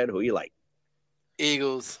 45. Fred, who you like?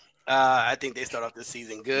 Eagles. I think they start off this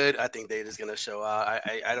season good. I think they're just gonna show out.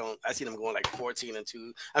 I see them going like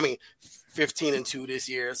 14-2. I mean 15-2 this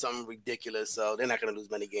year, something ridiculous. So they're not gonna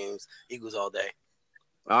lose many games. Eagles all day.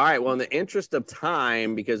 All right. Well, in the interest of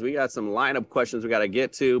time, because we got some lineup questions we got to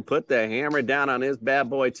get to, put the hammer down on this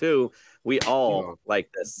bad boy too. We all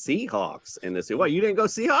like the Seahawks in this. What, you didn't go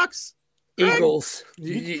Seahawks? Eagles.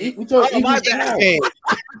 I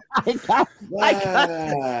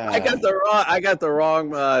got the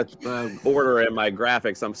wrong order in my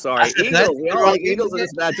graphics. I'm sorry. Eagles. We all like Eagles in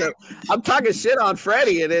this matchup. I'm talking shit on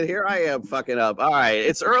Freddie, and then here I am fucking up. All right.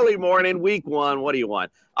 It's early morning, week 1. What do you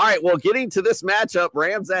want? All right. Well, getting to this matchup,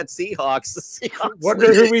 Rams at Seahawks. The Seahawks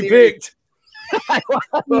wonder who we picked.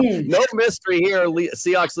 No mystery here.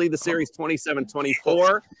 Seahawks lead the series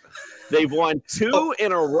 27-24. They've won 2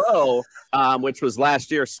 in a row, which was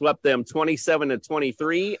last year, swept them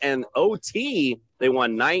 27-23. And OT, they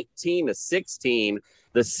won 19-16.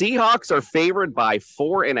 The Seahawks are favored by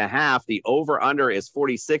 4.5. The over-under is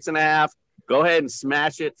 46.5. Go ahead and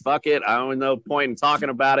smash it. Fuck it. I don't know point in talking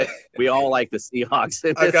about it. We all like the Seahawks.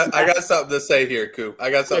 I got something to say here, Coop.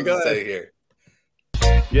 I got something to say here.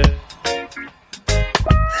 Yeah.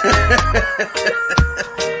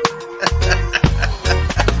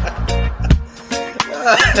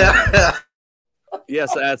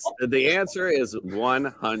 Yes, that's the answer is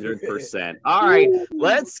 100%. All right,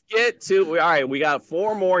 let's get to. All right, we got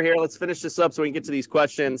 4 more here. Let's finish this up so we can get to these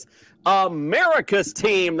questions. America's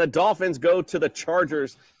team, the Dolphins, go to the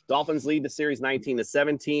Chargers. Dolphins lead the series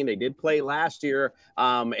 19-17. They did play last year,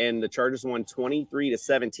 and the Chargers won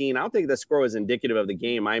 23-17. I don't think the score was indicative of the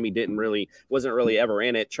game. Miami wasn't really ever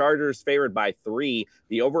in it. Chargers favored by 3.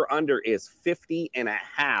 The over/under is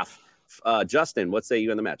 50.5. Justin, what say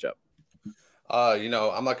you in the matchup?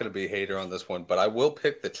 I'm not going to be a hater on this one, but I will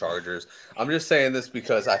pick the Chargers. I'm just saying this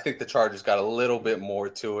because I think the Chargers got a little bit more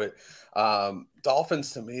to it.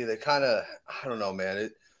 Dolphins, to me, they kind of, I don't know, man.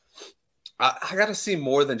 I got to see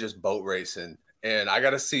more than just boat racing. And I got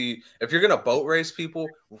to see, if you're going to boat race people,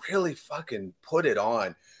 really fucking put it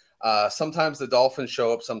on. Sometimes the Dolphins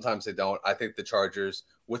show up, sometimes they don't. I think the Chargers,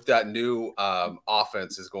 with that new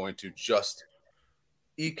offense, is going to just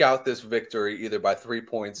eke out this victory either by 3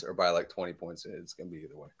 points or by like 20 points. It's going to be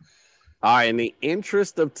either way. All right, in the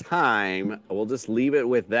interest of time, we'll just leave it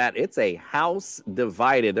with that. It's a house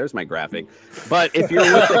divided. There's my graphic. But if you're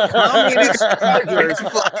with the Communist Chargers,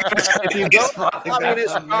 if you go to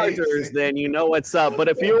Communist Chargers, then you know what's up. But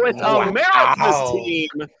if you're with America's team,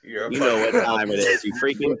 you know what time it is. You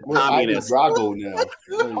freaking communists. Drago now.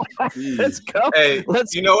 Let's go. Hey,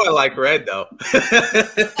 I like red, though.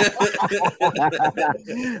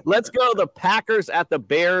 Let's go. The Packers at the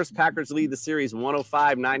Bears. Packers lead the series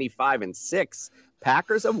 105-95 and 6.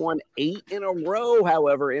 Packers have won 8 in a row,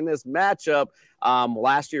 however, in this matchup.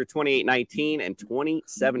 Last year, 28-19 and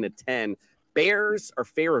 27-10. Bears are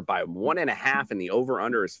favored by 1.5, and the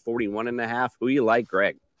over-under is 41.5. Who you like,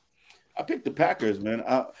 Greg? I picked the Packers, man.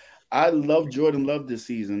 I love Jordan Love this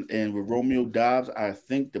season, and with Romeo Dobbs, I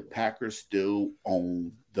think the Packers still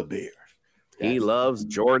own the Bears. He loves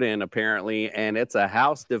Jordan, apparently, and it's a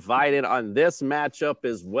house divided on this matchup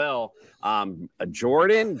as well.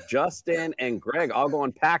 Jordan, Justin, and Greg all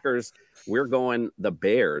going Packers. We're going the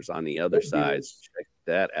Bears on the other side. Check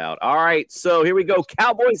that out. All right, so here we go.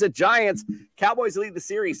 Cowboys at Giants. Cowboys lead the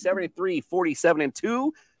series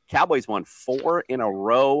 73-47-2. Cowboys won 4 in a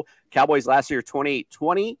row. Cowboys last year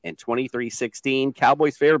 28-20 and 23-16.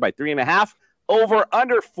 Cowboys favored by 3.5. Over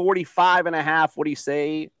under 45.5. What do you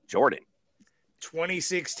say, Jordan?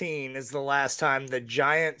 2016 is the last time the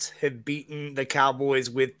Giants have beaten the Cowboys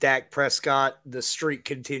with Dak Prescott. The streak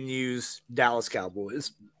continues. Dallas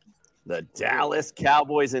Cowboys. The Dallas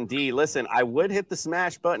Cowboys, indeed. Listen, I would hit the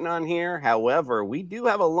smash button on here. However, we do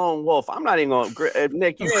have a lone wolf. I'm not even going to –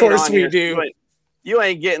 Nick, you of course we do. You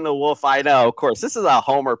ain't getting the wolf. I know. Of course, this is a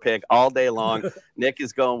homer pick all day long. Nick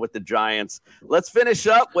is going with the Giants. Let's finish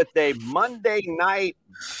up with a Monday night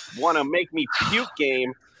want-to-make-me-puke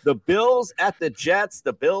game. The Bills at the Jets.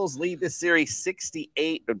 The Bills lead the series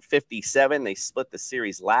 68-57. They split the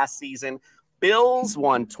series last season. Bills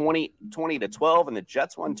won 20-12, and the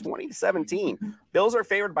Jets won 20-17. Bills are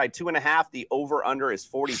favored by 2.5. The over-under is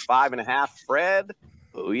 45.5. Fred,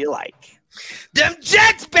 who you like? Them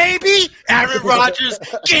Jets, baby! Aaron Rodgers,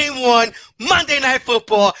 game 1, Monday Night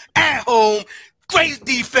Football, at home. Great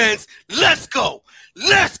defense. Let's go.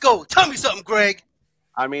 Let's go. Tell me something, Greg.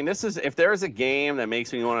 I mean, this is, if there's a game that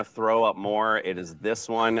makes me want to throw up more, it is this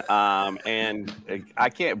one. And I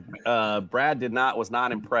can't. Brad was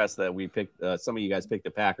not impressed that we picked. Some of you guys picked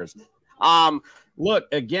the Packers. Look,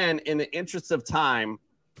 again, in the interest of time,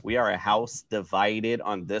 we are a house divided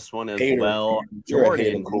on this one as well.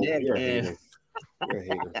 Jordan, Nick,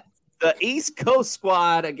 the East Coast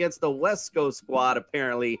squad against the West Coast squad,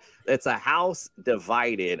 apparently. It's a house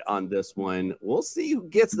divided on this one. We'll see who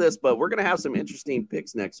gets this, but we're going to have some interesting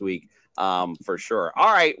picks next week for sure.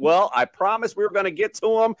 All right, well, I promised we were going to get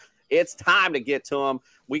to them. It's time to get to them.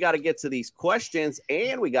 We got to get to these questions,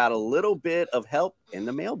 and we got a little bit of help in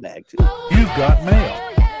the mailbag, too. You got mail.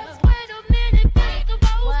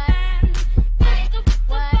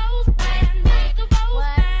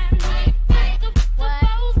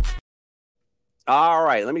 All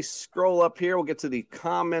right, let me scroll up here. We'll get to the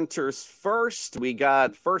commenters first. We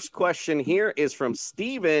got first question here is from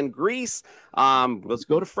Steven Grease. Let's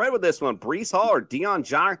go to Fred with this one. Breece Hall or Deion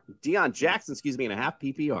Jackson, in a half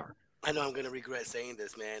PPR. I know I'm going to regret saying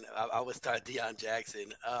this, man. I would start Deion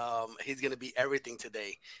Jackson. He's going to be everything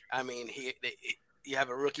today. I mean, you have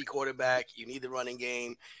a rookie quarterback. You need the running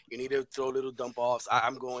game. You need to throw little dump offs.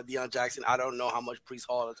 I'm going Deion Jackson. I don't know how much Breece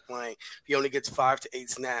Hall is playing. If he only gets 5 to 8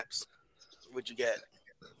 snaps, what'd you get?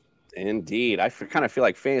 Indeed. I kind of feel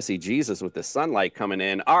like Fantasy Jesus with the sunlight coming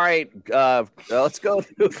in. All right, let's go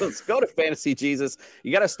to Fantasy Jesus.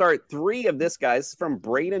 You got to start 3 of this guy. This is from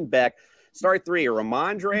Braden Beck. Start 3: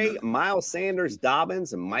 Ramondre, Miles Sanders,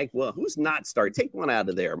 Dobbins, and Mike Will. Who's not start? Take one out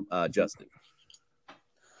of there, Justin.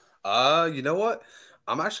 You know what?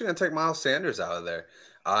 I'm actually going to take Miles Sanders out of there.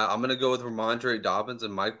 I'm going to go with Ramondre, Dobbins,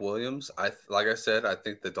 and Mike Williams. Like I said, I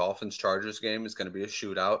think the Dolphins-Chargers game is going to be a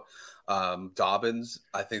shootout. Dobbins,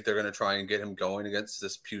 I think they're going to try and get him going against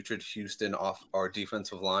this putrid Houston off our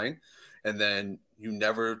defensive line. And then you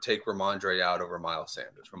never take Ramondre out over Miles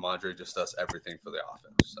Sanders. Ramondre just does everything for the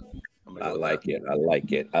offense. So I'm I like it. I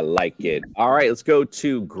like it. I like it. All right, let's go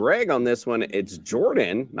to Greg on this one. It's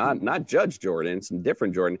Jordan, not Judge Jordan. It's a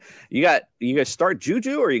different Jordan. You guys start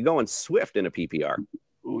Juju, or are you going Swift in a PPR?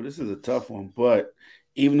 Ooh, this is a tough one. But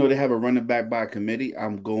even though they have a running back by committee,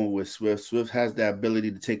 I'm going with Swift. Swift has the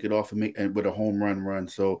ability to take it off and make with a home run.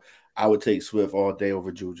 So I would take Swift all day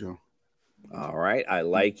over Juju. All right, I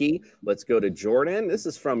like it. Let's go to Jordan. This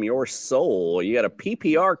is from your soul. You got a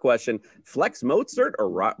PPR question: Flex Mozart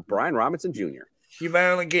or Brian Robinson Jr.? You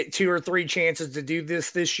might only get 2 or 3 chances to do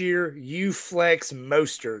this year. You flex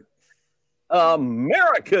Mostert.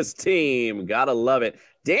 America's team. Gotta love it.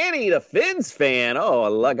 Danny, the Fins fan.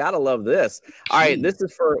 Oh, gotta love this. All right, this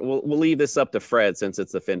is for, we'll leave this up to Fred since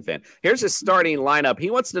it's the Fin fan. Here's his starting lineup.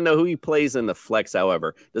 He wants to know who he plays in the flex,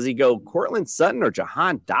 however. Does he go Cortland Sutton or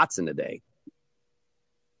Jahan Dotson today?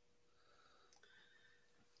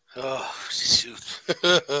 Oh, shoot.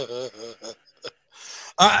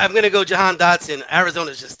 I'm going to go Jahan Dotson.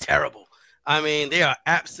 Arizona's just terrible. I mean, they are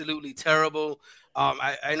absolutely terrible.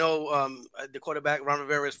 I know the quarterback, Ron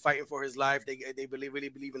Rivera, is fighting for his life. They really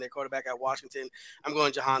believe in their quarterback at Washington. I'm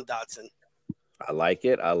going Jahan Dotson. I like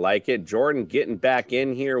it. I like it. Jordan getting back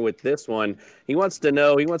in here with this one. He wants to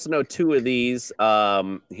know 2 of these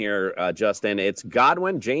here, Justin. It's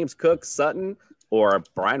Godwin, James Cook, Sutton, or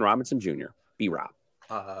Brian Robinson Jr. B-Rob.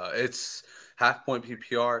 It's half-point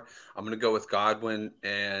PPR. I'm going to go with Godwin,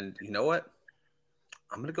 and you know what?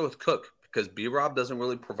 I'm going to go with Cook because B-Rob doesn't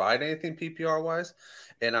really provide anything PPR-wise,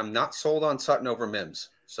 and I'm not sold on Sutton over Mims.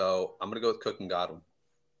 So I'm going to go with Cook and Godwin.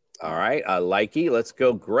 All right, I like it. Let's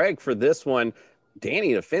go, Greg, for this one.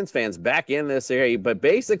 Danny, the Fins fan's back in this area, but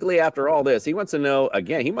basically after all this, he wants to know,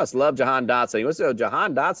 again, he must love Jahan Dotson. He wants to know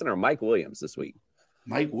Jahan Dotson or Mike Williams this week.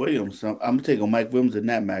 Mike Williams. I'm taking Mike Williams in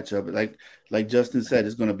that matchup. Like Justin said,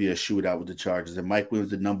 it's going to be a shootout with the Chargers, and Mike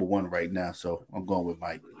Williams is the number 1 right now, so I'm going with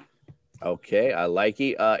Mike. Okay, I like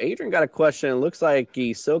it. Adrian got a question. It looks like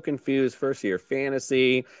he's so confused. First-year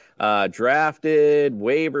fantasy, drafted,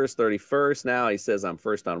 waivers 31st. Now he says I'm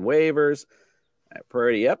first on waivers.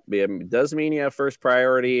 Yep, it does mean you have first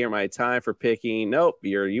priority or my time for picking. Nope,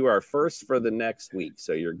 you are first for the next week,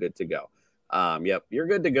 so you're good to go. Yep, you're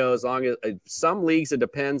good to go as long as some leagues, it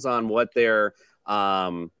depends on what their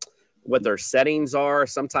settings are.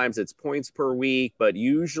 Sometimes it's points per week, but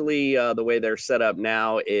usually the way they're set up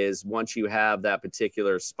now is once you have that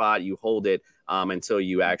particular spot, you hold it until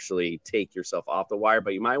you actually take yourself off the wire.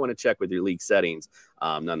 But you might want to check with your league settings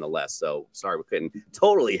nonetheless. So sorry we couldn't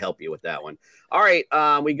totally help you with that one. All right,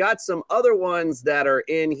 we got some other ones that are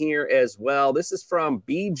in here as well. This is from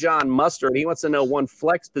B. John Mustard. He wants to know 1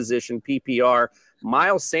 flex position PPR.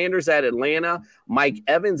 Miles Sanders at Atlanta, Mike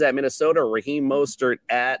Evans at Minnesota, Raheem Mostert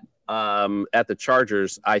at the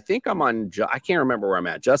Chargers. I think I'm on. I can't remember where I'm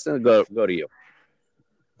at. Justin, go to you.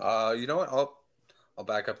 You know what? I'll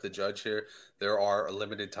back up the Judge here. There are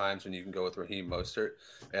limited times when you can go with Raheem Mostert,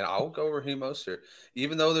 and I'll go Raheem Mostert.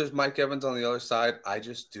 Even though there's Mike Evans on the other side, I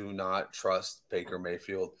just do not trust Baker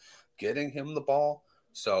Mayfield getting him the ball.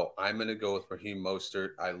 So I'm going to go with Raheem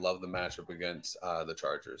Mostert. I love the matchup against the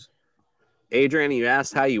Chargers. Adrian, you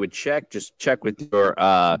asked how you would check. Just check with your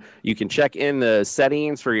you can check in the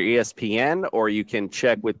settings for your ESPN, or you can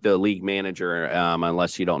check with the league manager.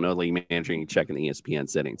 Unless you don't know the league manager, you can check in the ESPN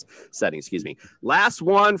settings. Excuse me. Last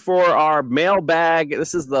one for our mailbag.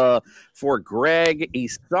 This is for Greg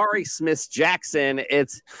Isari Smith Jackson.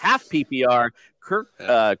 It's half PPR.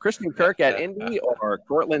 Christian Kirk at Indy or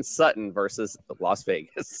Cortland Sutton versus Las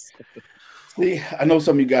Vegas. See, I know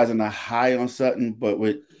some of you guys are not high on Sutton, but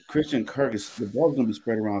with Christian Kirk, the ball's going to be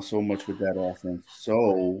spread around so much with that offense.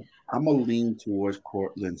 So I'm going to lean towards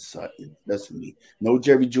Cortland Sutton. That's me. No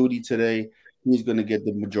Jerry Jeudy today. He's going to get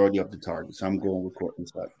the majority of the targets. I'm going with Cortland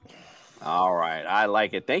Sutton. All right. I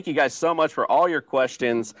like it. Thank you guys so much for all your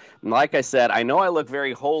questions. And like I said, I know I look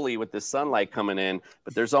very holy with the sunlight coming in,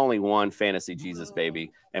 but there's only one Fantasy Jesus,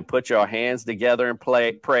 baby. And put your hands together and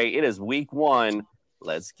pray. It is week 1.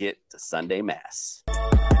 Let's get to Sunday Mass.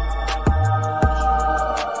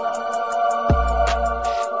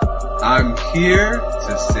 I'm here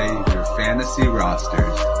to save your fantasy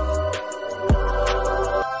rosters.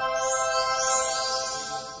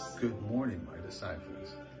 Good morning, my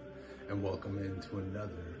disciples, and welcome into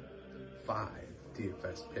another 5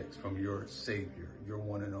 DFS picks from your Savior, your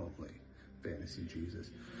one and only Fantasy Jesus.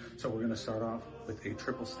 So we're going to start off with a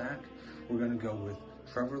triple stack. We're going to go with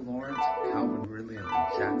Trevor Lawrence, Calvin Ridley, and the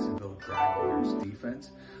Jacksonville Jaguars defense.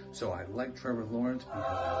 So I like Trevor Lawrence because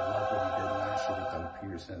I love what he did last year with Doug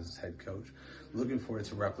Peterson as his head coach. Looking for it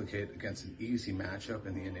to replicate against an easy matchup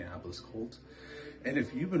in the Indianapolis Colts. And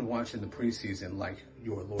if you've been watching the preseason like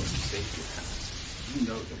your Lord and Savior has, you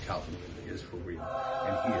know that Calvin Ridley is for real,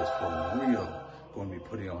 and he is for real going to be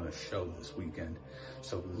putting on a show this weekend.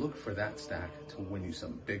 So look for that stack to win you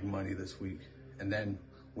some big money this week. And then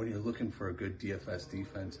when you're looking for a good DFS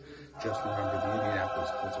defense, just remember the Indianapolis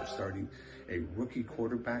Colts are starting a rookie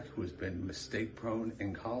quarterback who has been mistake prone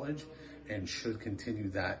in college and should continue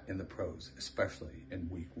that in the pros, especially in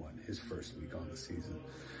week 1, his first week on the season.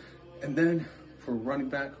 And then for running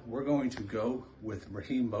back, we're going to go with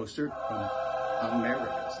Raheem Mostert from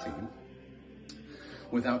America's team.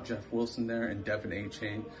 Without Jeff Wilson there and Devin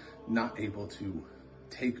A-Chain not able to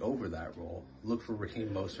take over that role, look for Raheem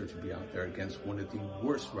Mostert to be out there against one of the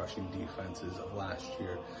worst rushing defenses of last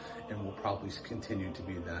year, and will probably continue to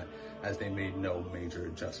be that as they made no major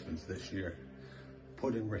adjustments this year.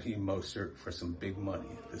 Put in Raheem Mostert for some big money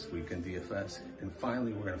this week in DFS. And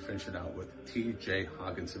finally, we're going to finish it out with T.J.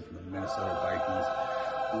 Hockenson from the Minnesota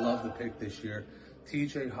Vikings. Love the pick this year.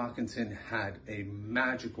 T.J. Hockenson had a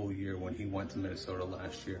magical year when he went to Minnesota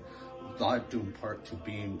last year. A lot due in part to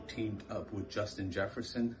being teamed up with Justin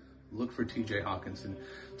Jefferson. Look for T.J. Hockenson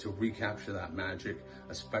to recapture that magic,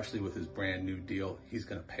 especially with his brand new deal. He's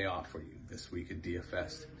going to pay off for you this week in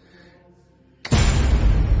DFS.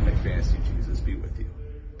 May Fantasy Jesus be with you.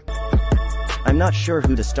 I'm not sure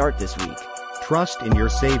who to start this week. Trust in your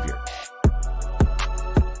Savior.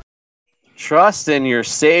 Trust in your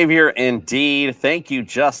Savior, indeed. Thank you,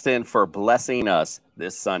 Justin, for blessing us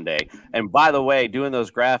this Sunday. And by the way, doing those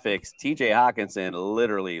graphics, TJ Hockenson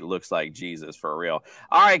literally looks like Jesus for real.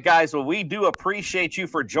 All right, guys. Well, we do appreciate you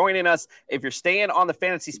for joining us. If you're staying on the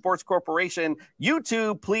Fantasy Sports Corporation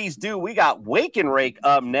YouTube, please do. We got Wake and Rake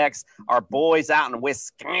up next. Our boys out in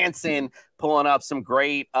Wisconsin pulling up some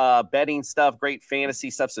great betting stuff, great fantasy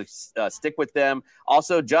stuff. So stick with them.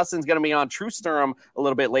 Also, Justin's going to be on True Sturm a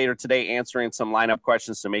little bit later today answering some lineup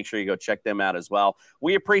questions. So make sure you go check them out as well.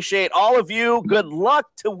 We appreciate all of you. Good luck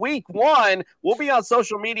to week 1. We'll be on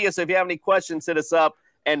social media. So if you have any questions, hit us up.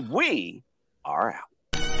 And we are out.